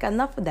 It's like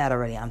enough of that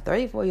already. I'm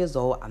 34 years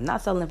old. I'm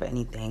not settling for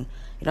anything.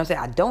 You know what I'm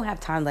saying? I don't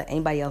have time to let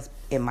anybody else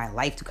in my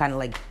life to kind of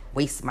like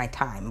waste my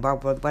time.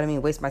 But I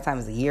mean, waste my time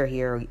is a year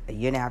here, a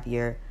year and a half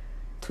here,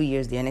 2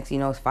 years there. Next,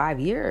 it's 5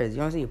 years. You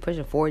know what I'm saying? You're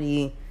pushing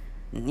 40.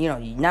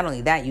 Not only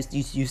that,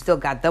 you still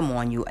got them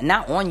on you.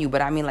 Not on you, but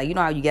I mean, like,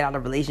 how you get out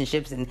of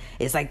relationships and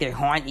it's like they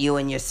haunt you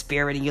in your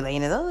spirit and you're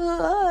laying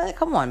it.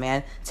 Come on,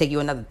 man. Take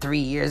you another 3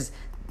 years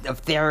of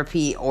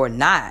therapy or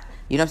not.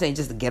 You know what I'm saying?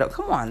 Just to get up.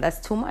 Come on,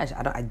 that's too much.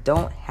 I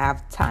don't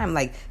have time.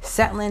 Like,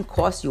 settling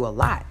costs you a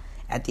lot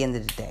at the end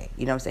of the day.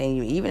 You know what I'm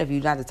saying? Even if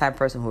you're not the type of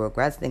person who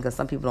regrets things, because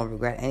some people don't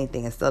regret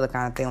anything. It's still the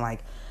kind of thing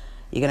like,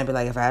 you're going to be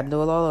like, if I had to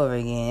do it all over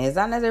again, it's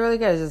not necessarily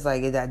good. It's just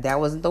like, that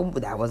wasn't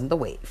the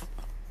wave.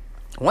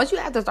 Once you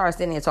have to start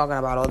sitting here talking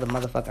about all the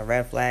motherfucking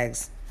red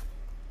flags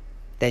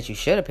that you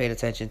should have paid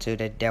attention to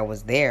that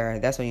was there,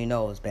 that's when you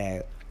know it was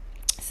bad.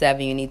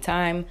 7, you need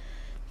time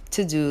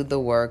to do the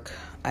work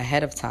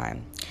ahead of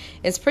time.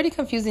 It's pretty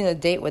confusing to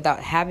date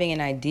without having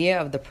an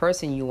idea of the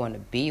person you want to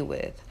be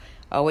with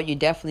or what you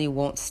definitely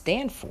won't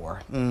stand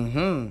for.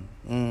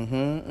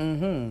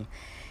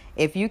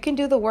 If you can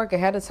do the work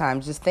ahead of time,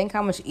 just think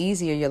how much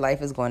easier your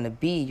life is going to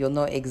be. You'll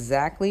know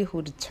exactly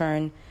who to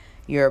turn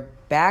your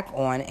back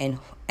on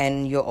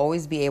and you'll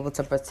always be able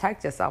to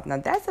protect yourself. Now,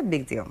 that's a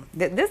big deal.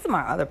 This is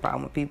my other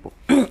problem with people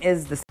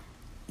is this.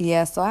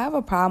 Yeah, so I have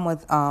a problem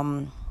with,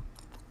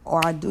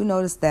 or I do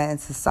notice that in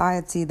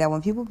society that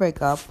when people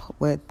break up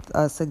with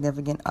a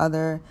significant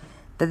other,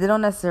 that they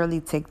don't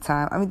necessarily take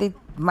time. I mean, they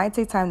might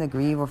take time to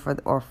grieve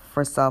or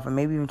for self and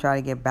maybe even try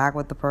to get back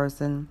with the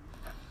person.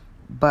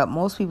 But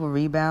most people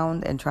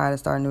rebound and try to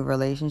start new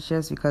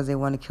relationships because they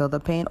want to kill the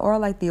pain. Or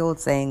like the old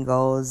saying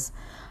goes,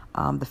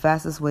 the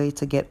fastest way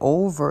to get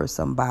over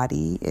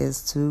somebody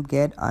is to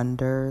get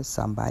under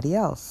somebody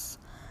else.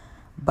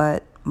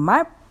 But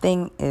my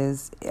thing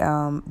is,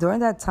 during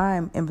that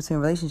time in between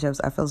relationships,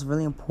 I feel it's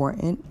really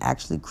important,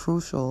 actually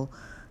crucial,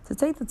 to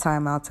take the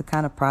time out to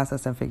kind of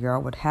process and figure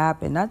out what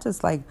happened. Not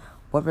just like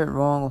what went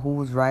wrong or who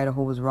was right or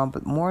who was wrong,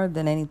 but more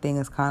than anything,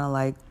 it's kind of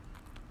like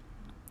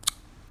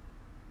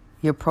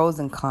your pros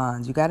and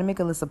cons. You got to make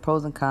a list of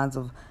pros and cons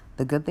of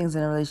the good things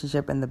in a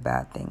relationship and the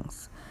bad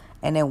things.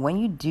 And then when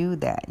you do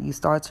that, you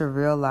start to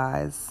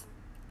realize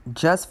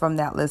just from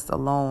that list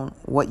alone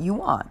what you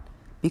want.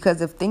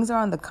 Because if things are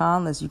on the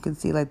con list, you can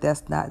see like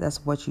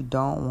that's what you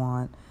don't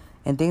want.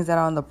 And things that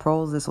are on the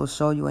pros list will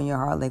show you in your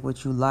heart like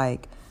what you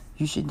like.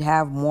 You should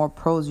have more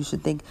pros. You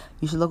should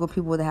look at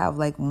people that have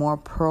like more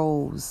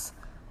pros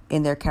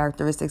in their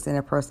characteristics and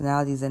their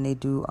personalities than they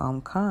do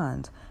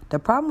cons. The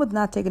problem with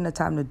not taking the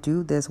time to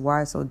do this,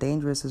 why it's so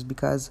dangerous, is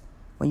because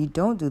when you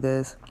don't do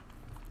this,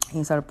 and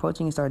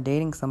you start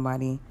dating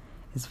somebody,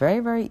 it's very,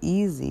 very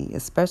easy,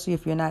 especially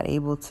if you're not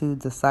able to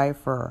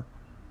decipher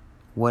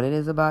what it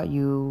is about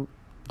you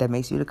that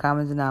makes you the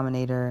common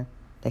denominator,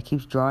 that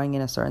keeps drawing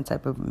in a certain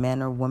type of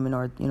man or woman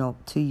or,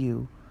 to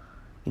you.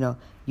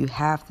 You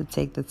have to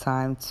take the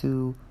time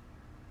to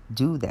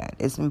do that.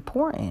 It's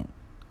important,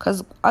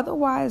 because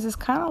otherwise it's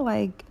kind of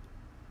like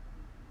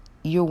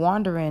you're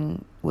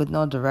wandering with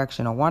no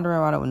direction, or wandering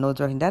around with no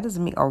direction. That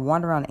doesn't mean, or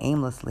wander around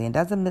aimlessly, and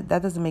that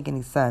doesn't make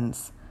any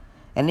sense.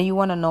 And then you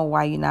want to know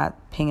why you're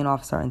not pinging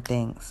off certain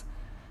things.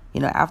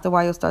 After a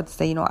while you'll start to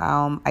say,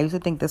 I used to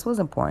think this was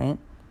important,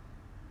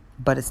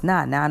 but it's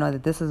not. Now I know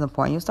that this is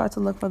important. You'll start to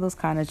look for those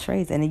kind of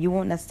traits, and then you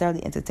won't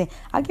necessarily entertain.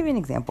 I'll give you an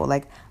example.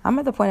 Like, I'm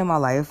at the point in my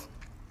life,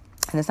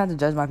 and it's not to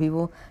judge my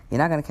people. You're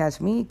not going to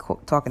catch me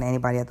talking to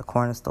anybody at the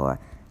corner store.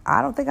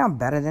 I don't think I'm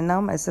better than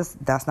them. It's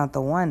just, that's not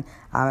the one.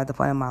 I'm at the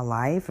point in my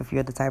life, if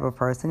you're the type of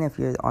person, if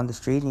you're on the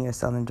street and you're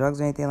selling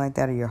drugs or anything like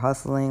that, or you're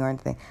hustling or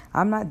anything,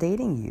 I'm not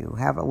dating you.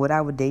 Would I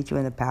would date you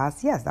in the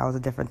past? Yes, that was a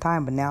different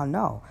time, but now,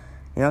 no.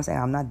 You know what I'm saying?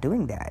 I'm not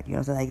doing that. You know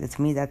what I'm saying? Like,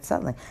 to me, that's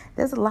settling.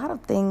 There's a lot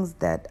of things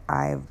that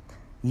I've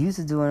used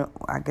to do,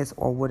 I guess,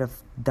 or would have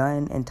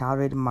done and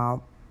tolerated my,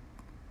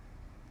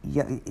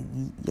 I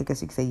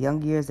guess you could say,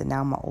 young years, and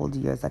now my older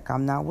years, like,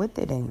 I'm not with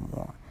it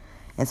anymore.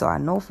 And so I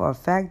know for a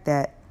fact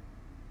that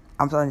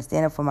I'm starting to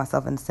stand up for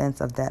myself in the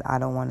sense of that I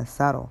don't want to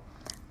settle.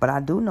 But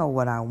I do know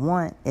what I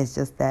want. It's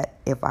just that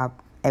if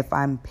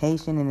I'm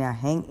patient and I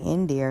hang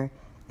in there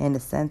in the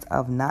sense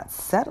of not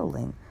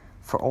settling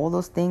for all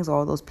those things,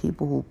 all those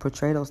people who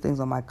portray those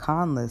things on my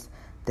con list,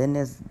 then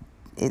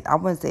I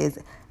wouldn't say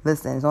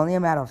it's only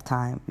a matter of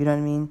time, you know what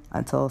I mean,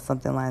 until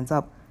something lines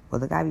up. Will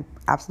the guy be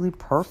absolutely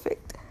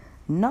perfect?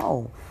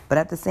 No. But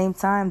at the same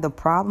time, the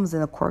problems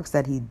and the quirks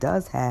that he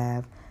does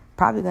have,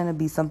 probably going to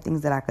be some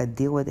things that I could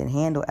deal with and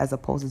handle, as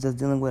opposed to just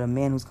dealing with a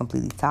man who's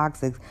completely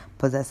toxic,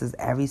 possesses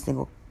every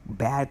single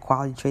bad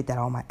quality trait that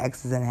all my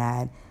exes had. You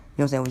know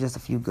what I'm saying? With just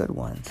a few good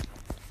ones.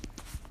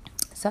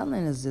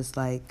 Settling is just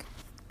like,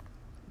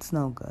 it's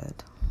no good.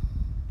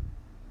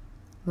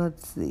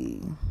 Let's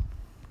see.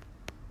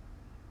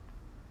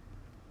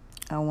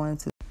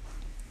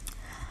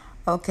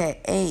 Okay,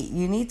 8,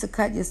 you need to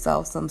cut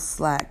yourself some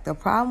slack. The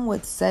problem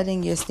with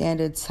setting your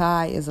standards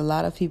high is a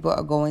lot of people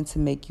are going to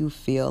make you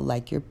feel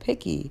like you're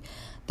picky.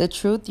 The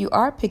truth, you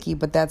are picky,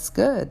 but that's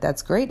good.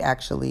 That's great,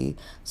 actually.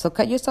 So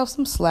cut yourself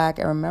some slack,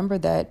 and remember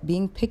that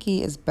being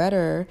picky is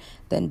better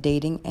than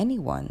dating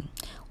anyone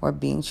or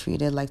being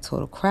treated like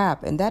total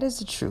crap. And that is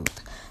the truth.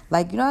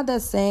 Like, how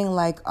that saying,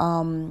 like,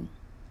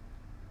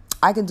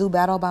 I can do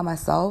bad all by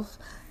myself?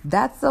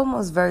 That's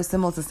almost very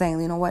similar to saying,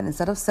 you know what,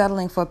 instead of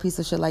settling for a piece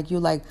of shit like you,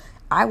 like,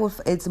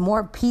 it's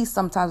more peace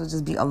sometimes to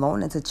just be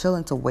alone and to chill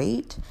and to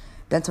wait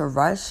than to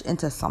rush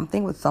into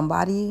something with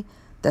somebody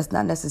that's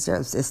not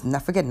necessarily,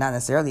 not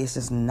necessarily, it's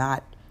just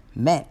not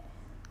meant.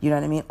 You know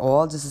what I mean?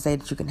 All just to say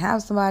that you can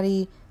have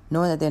somebody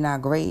knowing that they're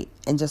not great,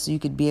 and just so you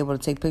could be able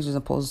to take pictures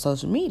and post on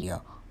social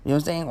media. You know what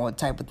I'm saying? Or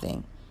type of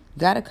thing. You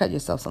got to cut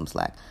yourself some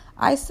slack.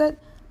 I set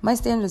my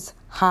standards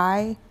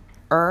higher.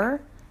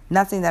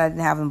 Not saying that I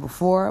didn't have them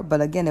before,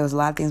 but again, there was a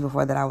lot of things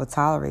before that I would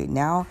tolerate.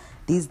 Now,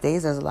 these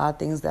days, there's a lot of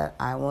things that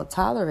I won't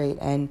tolerate.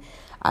 And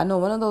I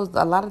know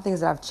a lot of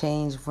things that I've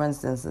changed, for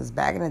instance, is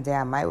back in the day,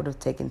 I might would have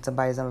taken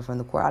somebody's number from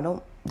the corner.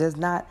 There's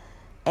not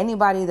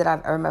anybody that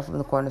I've ever met from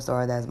the corner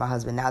store that's my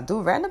husband. Now,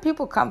 do random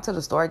people come to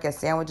the store, get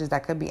sandwiches?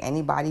 That could be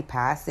anybody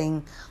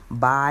passing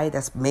by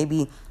that's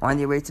maybe on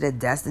their way to their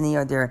destiny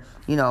or their,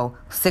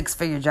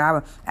 6-figure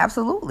job.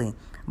 Absolutely.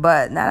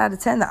 But 9 out of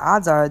 10, the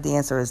odds are the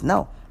answer is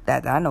no.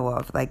 That I know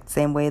of. Like,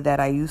 same way that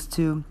I used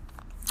to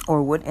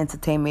or would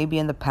entertain maybe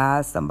in the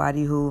past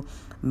somebody who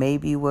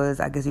maybe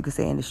was, I guess you could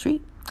say, in the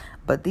street.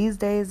 But these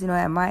days,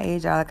 at my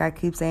age, like I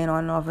keep saying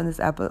on and off on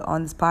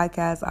this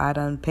podcast, I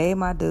done paid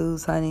my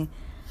dues, honey.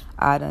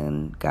 I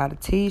done got a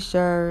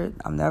t-shirt.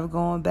 I'm never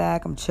going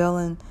back. I'm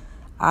chilling.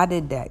 I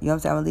did that. You know what I'm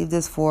saying? I'm going to leave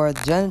this for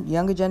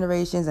younger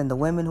generations and the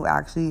women who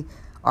actually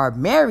are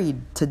married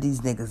to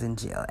these niggas in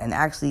jail and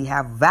actually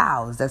have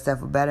vows that's set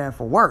for better and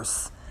for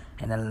worse.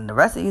 And then the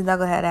rest of these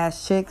knucklehead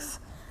ass chicks,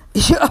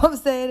 you know what I'm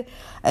saying?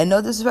 And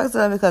no disrespect to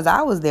them, because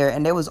I was there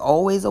and there was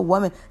always a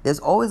woman. There's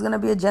always going to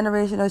be a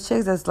generation of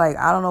chicks that's like,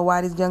 I don't know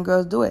why these young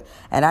girls do it.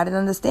 And I didn't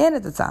understand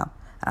at the time.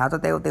 And I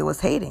thought they was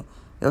hating. You know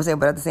what I'm saying?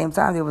 But at the same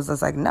time, it was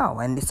just like, no.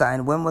 And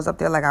women was up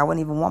there like, I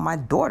wouldn't even want my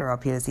daughter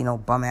up here to see no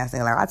bum ass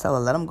thing. Like, I tell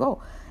her, let them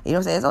go. You know what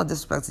I'm saying? It's no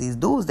disrespect to these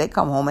dudes. They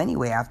come home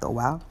anyway after a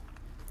while. You know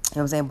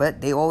what I'm saying? But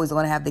they always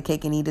going to have the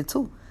cake and eat it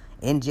too.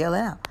 In jail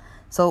and out.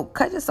 So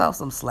cut yourself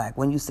some slack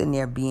when you're sitting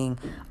there being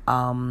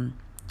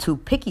too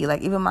picky.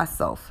 Like, even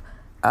myself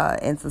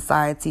in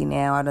society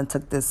now, I done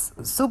took this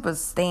super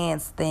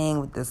stance thing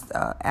with this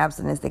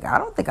abstinence thing. I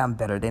don't think I'm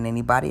better than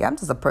anybody. I'm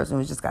just a person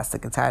who just got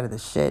sick and tired of the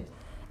shit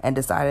and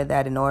decided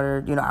that in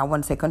order, I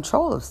want to take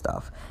control of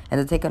stuff.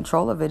 And to take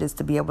control of it is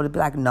to be able to be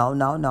like, no,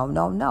 no, no,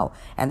 no, no.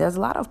 And there's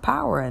a lot of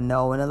power in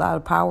no, and a lot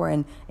of power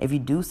in if you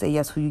do say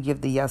yes, who you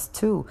give the yes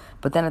to.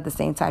 But then at the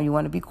same time, you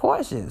want to be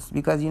cautious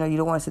because, you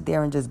don't want to sit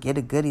there and just get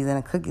the goodies and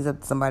the cookies up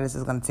to somebody that's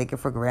just going to take it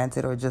for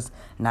granted or just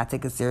not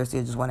take it seriously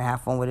or just want to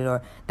have fun with it.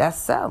 Or that's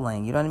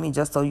settling, you know what I mean?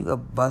 Just so you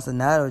could bust a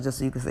nut or just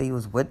so you could say you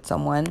was with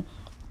someone.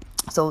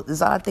 So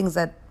there's a lot of things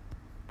that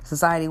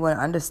society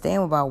wouldn't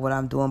understand about what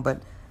I'm doing,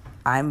 but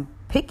I'm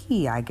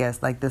picky, I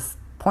guess, like this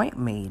point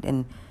made.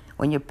 And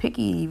when you're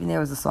picky, even there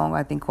was a song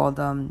I think called,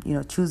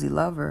 Choosy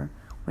Lover.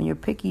 When you're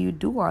picky,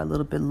 you are a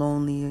little bit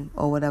lonely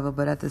or whatever,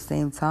 but at the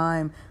same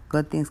time,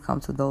 good things come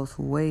to those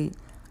who wait.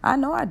 I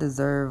know I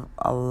deserve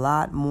a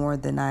lot more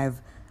than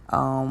I've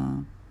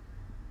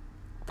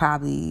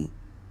probably,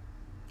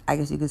 I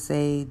guess you could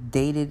say,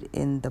 dated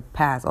in the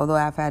past. Although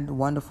I've had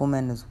wonderful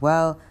men as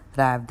well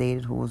that I've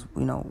dated who was,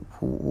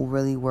 who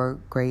really were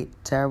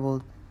great,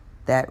 terrible,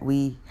 that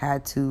we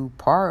had to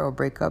part or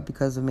break up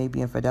because of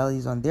maybe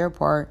infidelities on their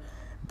part.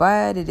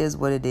 But it is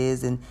what it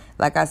is. And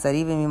like I said,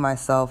 even me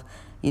myself,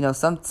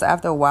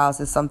 after a while,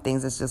 there's some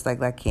things it's just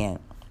like, I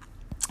can't.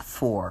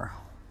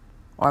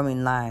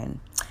 9.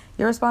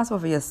 You're responsible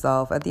for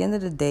yourself. At the end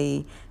of the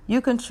day, you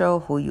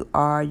control who you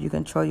are. You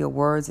control your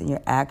words and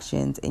your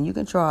actions, and you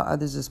control how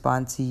others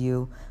respond to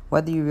you,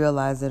 whether you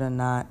realize it or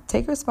not.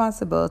 Take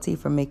responsibility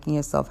for making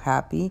yourself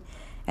happy,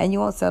 and you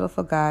won't settle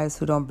for guys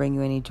who don't bring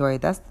you any joy.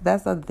 That's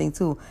the other thing,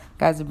 too.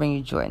 Guys that bring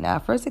you joy. Now,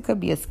 at first, it could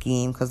be a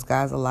scheme because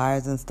guys are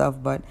liars and stuff,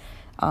 but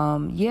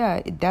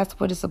that's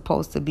what it's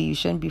supposed to be. You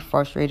shouldn't be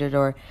frustrated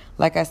or,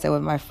 like I said,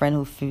 with my friend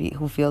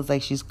who feels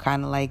like she's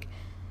kind of like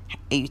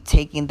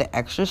taking the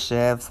extra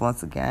shifts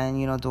once again,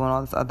 doing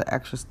all this other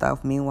extra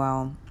stuff.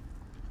 Meanwhile,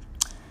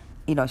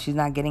 she's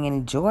not getting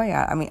any joy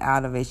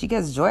out of it. She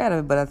gets joy out of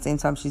it, but at the same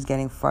time, she's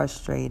getting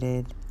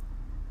frustrated.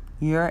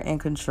 You're in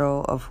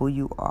control of who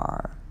you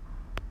are.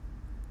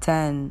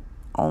 10.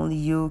 Only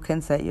you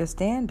can set your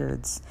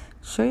standards.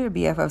 Sure, your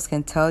BFFs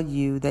can tell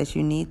you that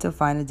you need to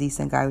find a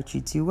decent guy who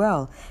treats you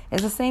well.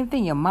 It's the same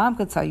thing. Your mom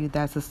could tell you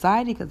that.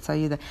 Society could tell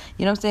you that.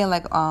 You know what I'm saying?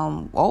 Like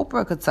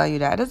Oprah could tell you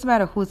that. It doesn't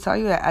matter who tell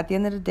you that. At the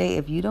end of the day,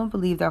 if you don't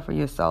believe that for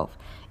yourself,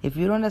 if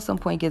you don't at some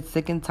point get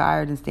sick and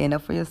tired and stand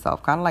up for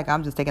yourself, kind of like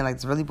I'm just taking like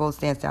this really bold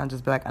stance down,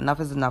 just be like, enough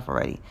is enough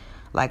already.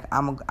 Like I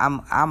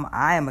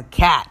am a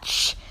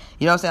catch.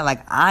 You know what I'm saying?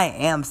 Like I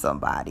am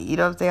somebody. You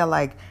know what I'm saying?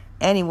 Like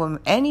any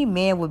woman, any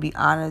man would be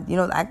honored.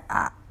 Like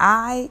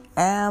I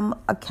am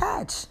a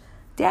catch.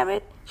 Damn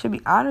it. Should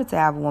be honored to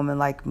have a woman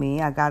like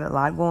me. I got a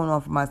lot going on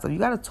for myself. You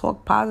got to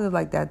talk positive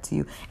like that to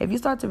you. If you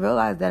start to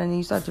realize that, and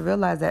you start to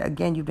realize that,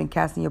 again, you've been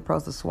casting your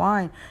pearls to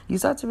swine, you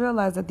start to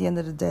realize at the end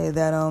of the day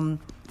that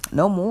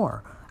no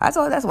more. That's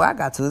where I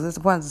got to. It's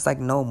the point. It's just like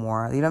no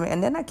more. You know what I mean?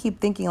 And then I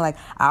keep thinking, like,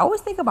 I always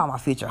think about my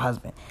future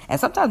husband. And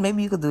sometimes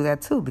maybe you could do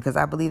that too, because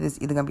I believe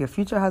it's either going to be a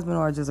future husband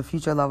or just a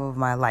future love of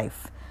my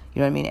life. You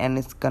know what I mean? And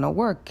it's going to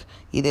work.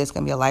 Either it's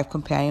going to be a life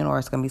companion or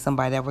it's going to be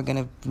somebody that we're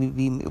going to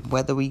be,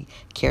 whether we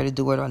care to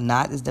do it or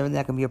not, it's definitely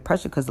not going to be a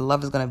pressure because the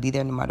love is going to be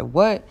there no matter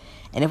what.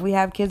 And if we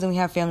have kids and we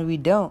have family, we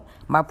don't.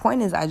 My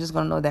point is, I just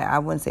going to know that I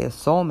wouldn't say a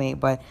soulmate,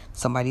 but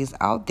somebody is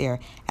out there.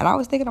 And I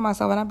was thinking to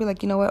myself, and I'd be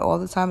like, you know what? All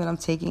the time that I'm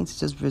taking to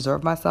just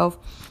reserve myself,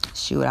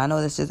 shoot, I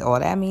know that's just, all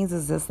that means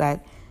is just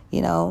that,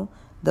 the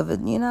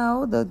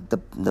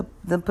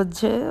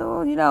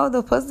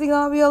pussy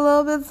gonna be a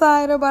little bit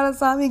tighter by the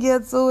time you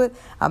get to it.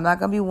 I'm not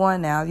gonna be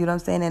one now, you know what I'm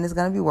saying? And it's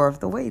gonna be worth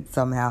the wait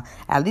somehow.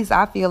 At least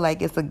I feel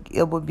like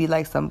it would be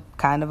like some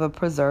kind of a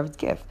preserved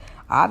gift.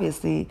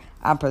 Obviously,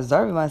 I'm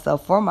preserving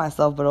myself for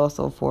myself, but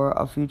also for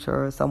a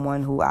future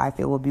someone who I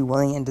feel will be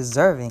willing and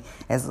deserving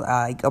as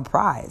like a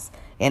prize.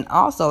 And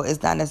also,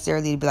 it's not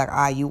necessarily to be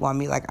like, you want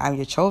me like I'm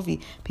your trophy.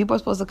 People are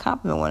supposed to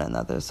compliment one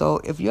another. So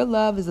if your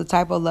love is the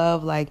type of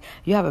love, like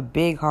you have a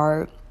big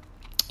heart,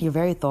 you're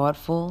very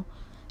thoughtful,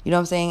 you know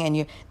what I'm saying?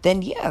 And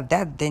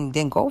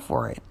then go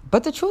for it.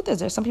 But the truth is,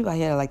 there's some people out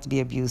here that like to be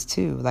abused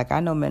too. Like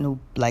I know men who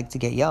like to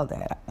get yelled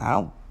at. I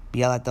don't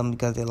yell at them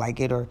because they like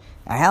it or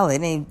hell, they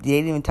didn't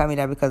even tell me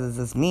that because it's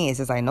just me. It's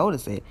just I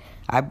notice it.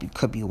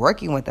 Could be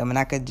working with them and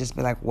I could just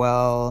be like,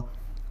 well,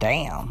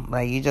 damn,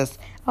 like you just,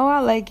 I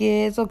like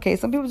it, it's okay.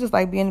 Some people just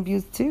like being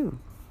abused too,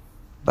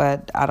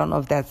 but I don't know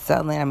if that's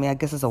settling. I mean, I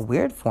guess it's a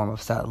weird form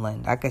of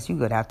settling. I guess you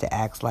could have to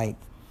ask like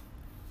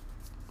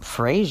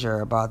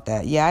Frasier about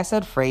that. Yeah, I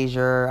said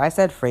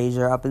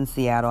Frasier up in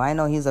Seattle. I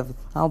know he's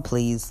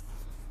please,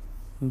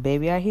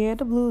 baby, I hear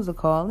the blues are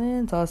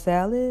calling, tossed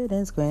salad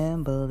and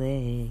scrambled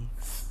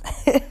eggs.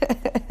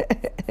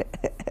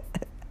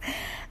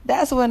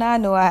 That's when I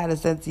knew I had a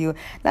sense of humor.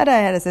 Not that I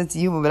had a sense of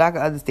humor, but I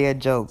could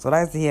understand jokes. When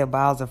I used to hear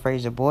Miles and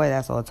Frasier, boy,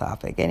 that's all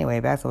topic. Anyway,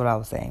 back to what I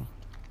was saying.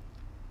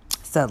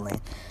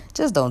 Settling.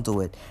 Just don't do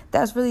it.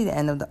 That's really the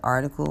end of the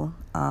article.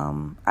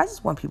 I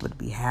just want people to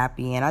be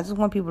happy, and I just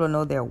want people to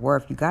know their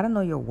worth. You got to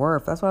know your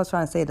worth. That's what I was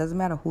trying to say. It doesn't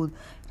matter who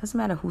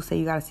say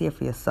you got to see it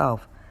for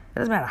yourself. It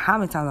doesn't matter how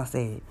many times I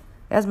say it.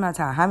 It doesn't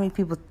matter how many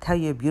people tell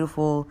you you're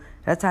beautiful.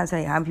 It doesn't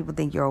matter how many people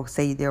think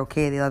say they're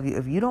okay, they love you.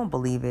 If you don't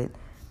believe it,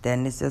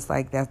 then it's just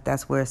like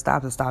that's where it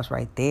stops. It stops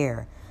right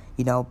there.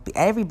 You know,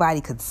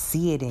 everybody could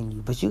see it in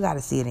you, but you got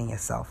to see it in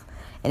yourself.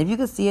 And if you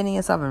can see it in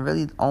yourself and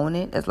really own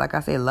it, it's like I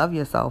say, love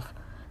yourself.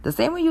 The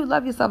same way you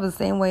love yourself is the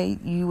same way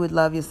you would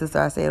love your sister.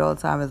 I say it all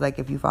the time. It's like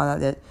if you found out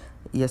that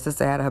your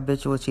sister had a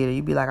habitual cheater,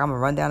 you'd be like, I'm going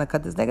to run down and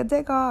cut this nigga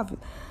dick off.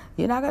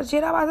 You're not going to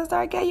cheat on my sister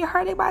again. You're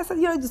hurting my sister.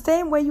 You know, the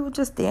same way you would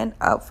just stand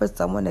up for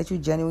someone that you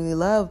genuinely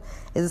love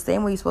is the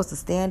same way you're supposed to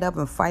stand up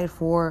and fight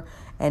for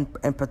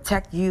and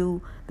protect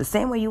you. The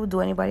same way you would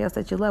do anybody else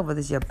that you love, whether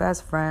it's your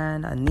best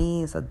friend, a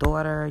niece, a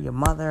daughter, your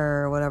mother,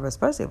 or whatever,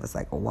 especially if it's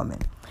like a woman.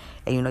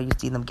 And you know, you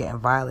see them getting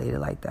violated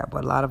like that.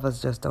 But a lot of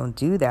us just don't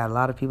do that. A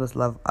lot of people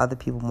love other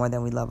people more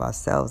than we love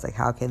ourselves. Like,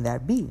 how can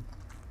that be?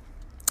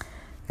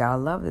 Gotta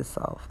love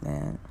yourself,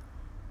 man.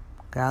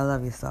 Gotta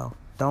love yourself.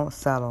 Don't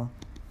settle.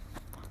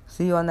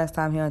 See you all next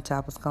time here on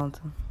Chapel's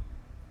Counter.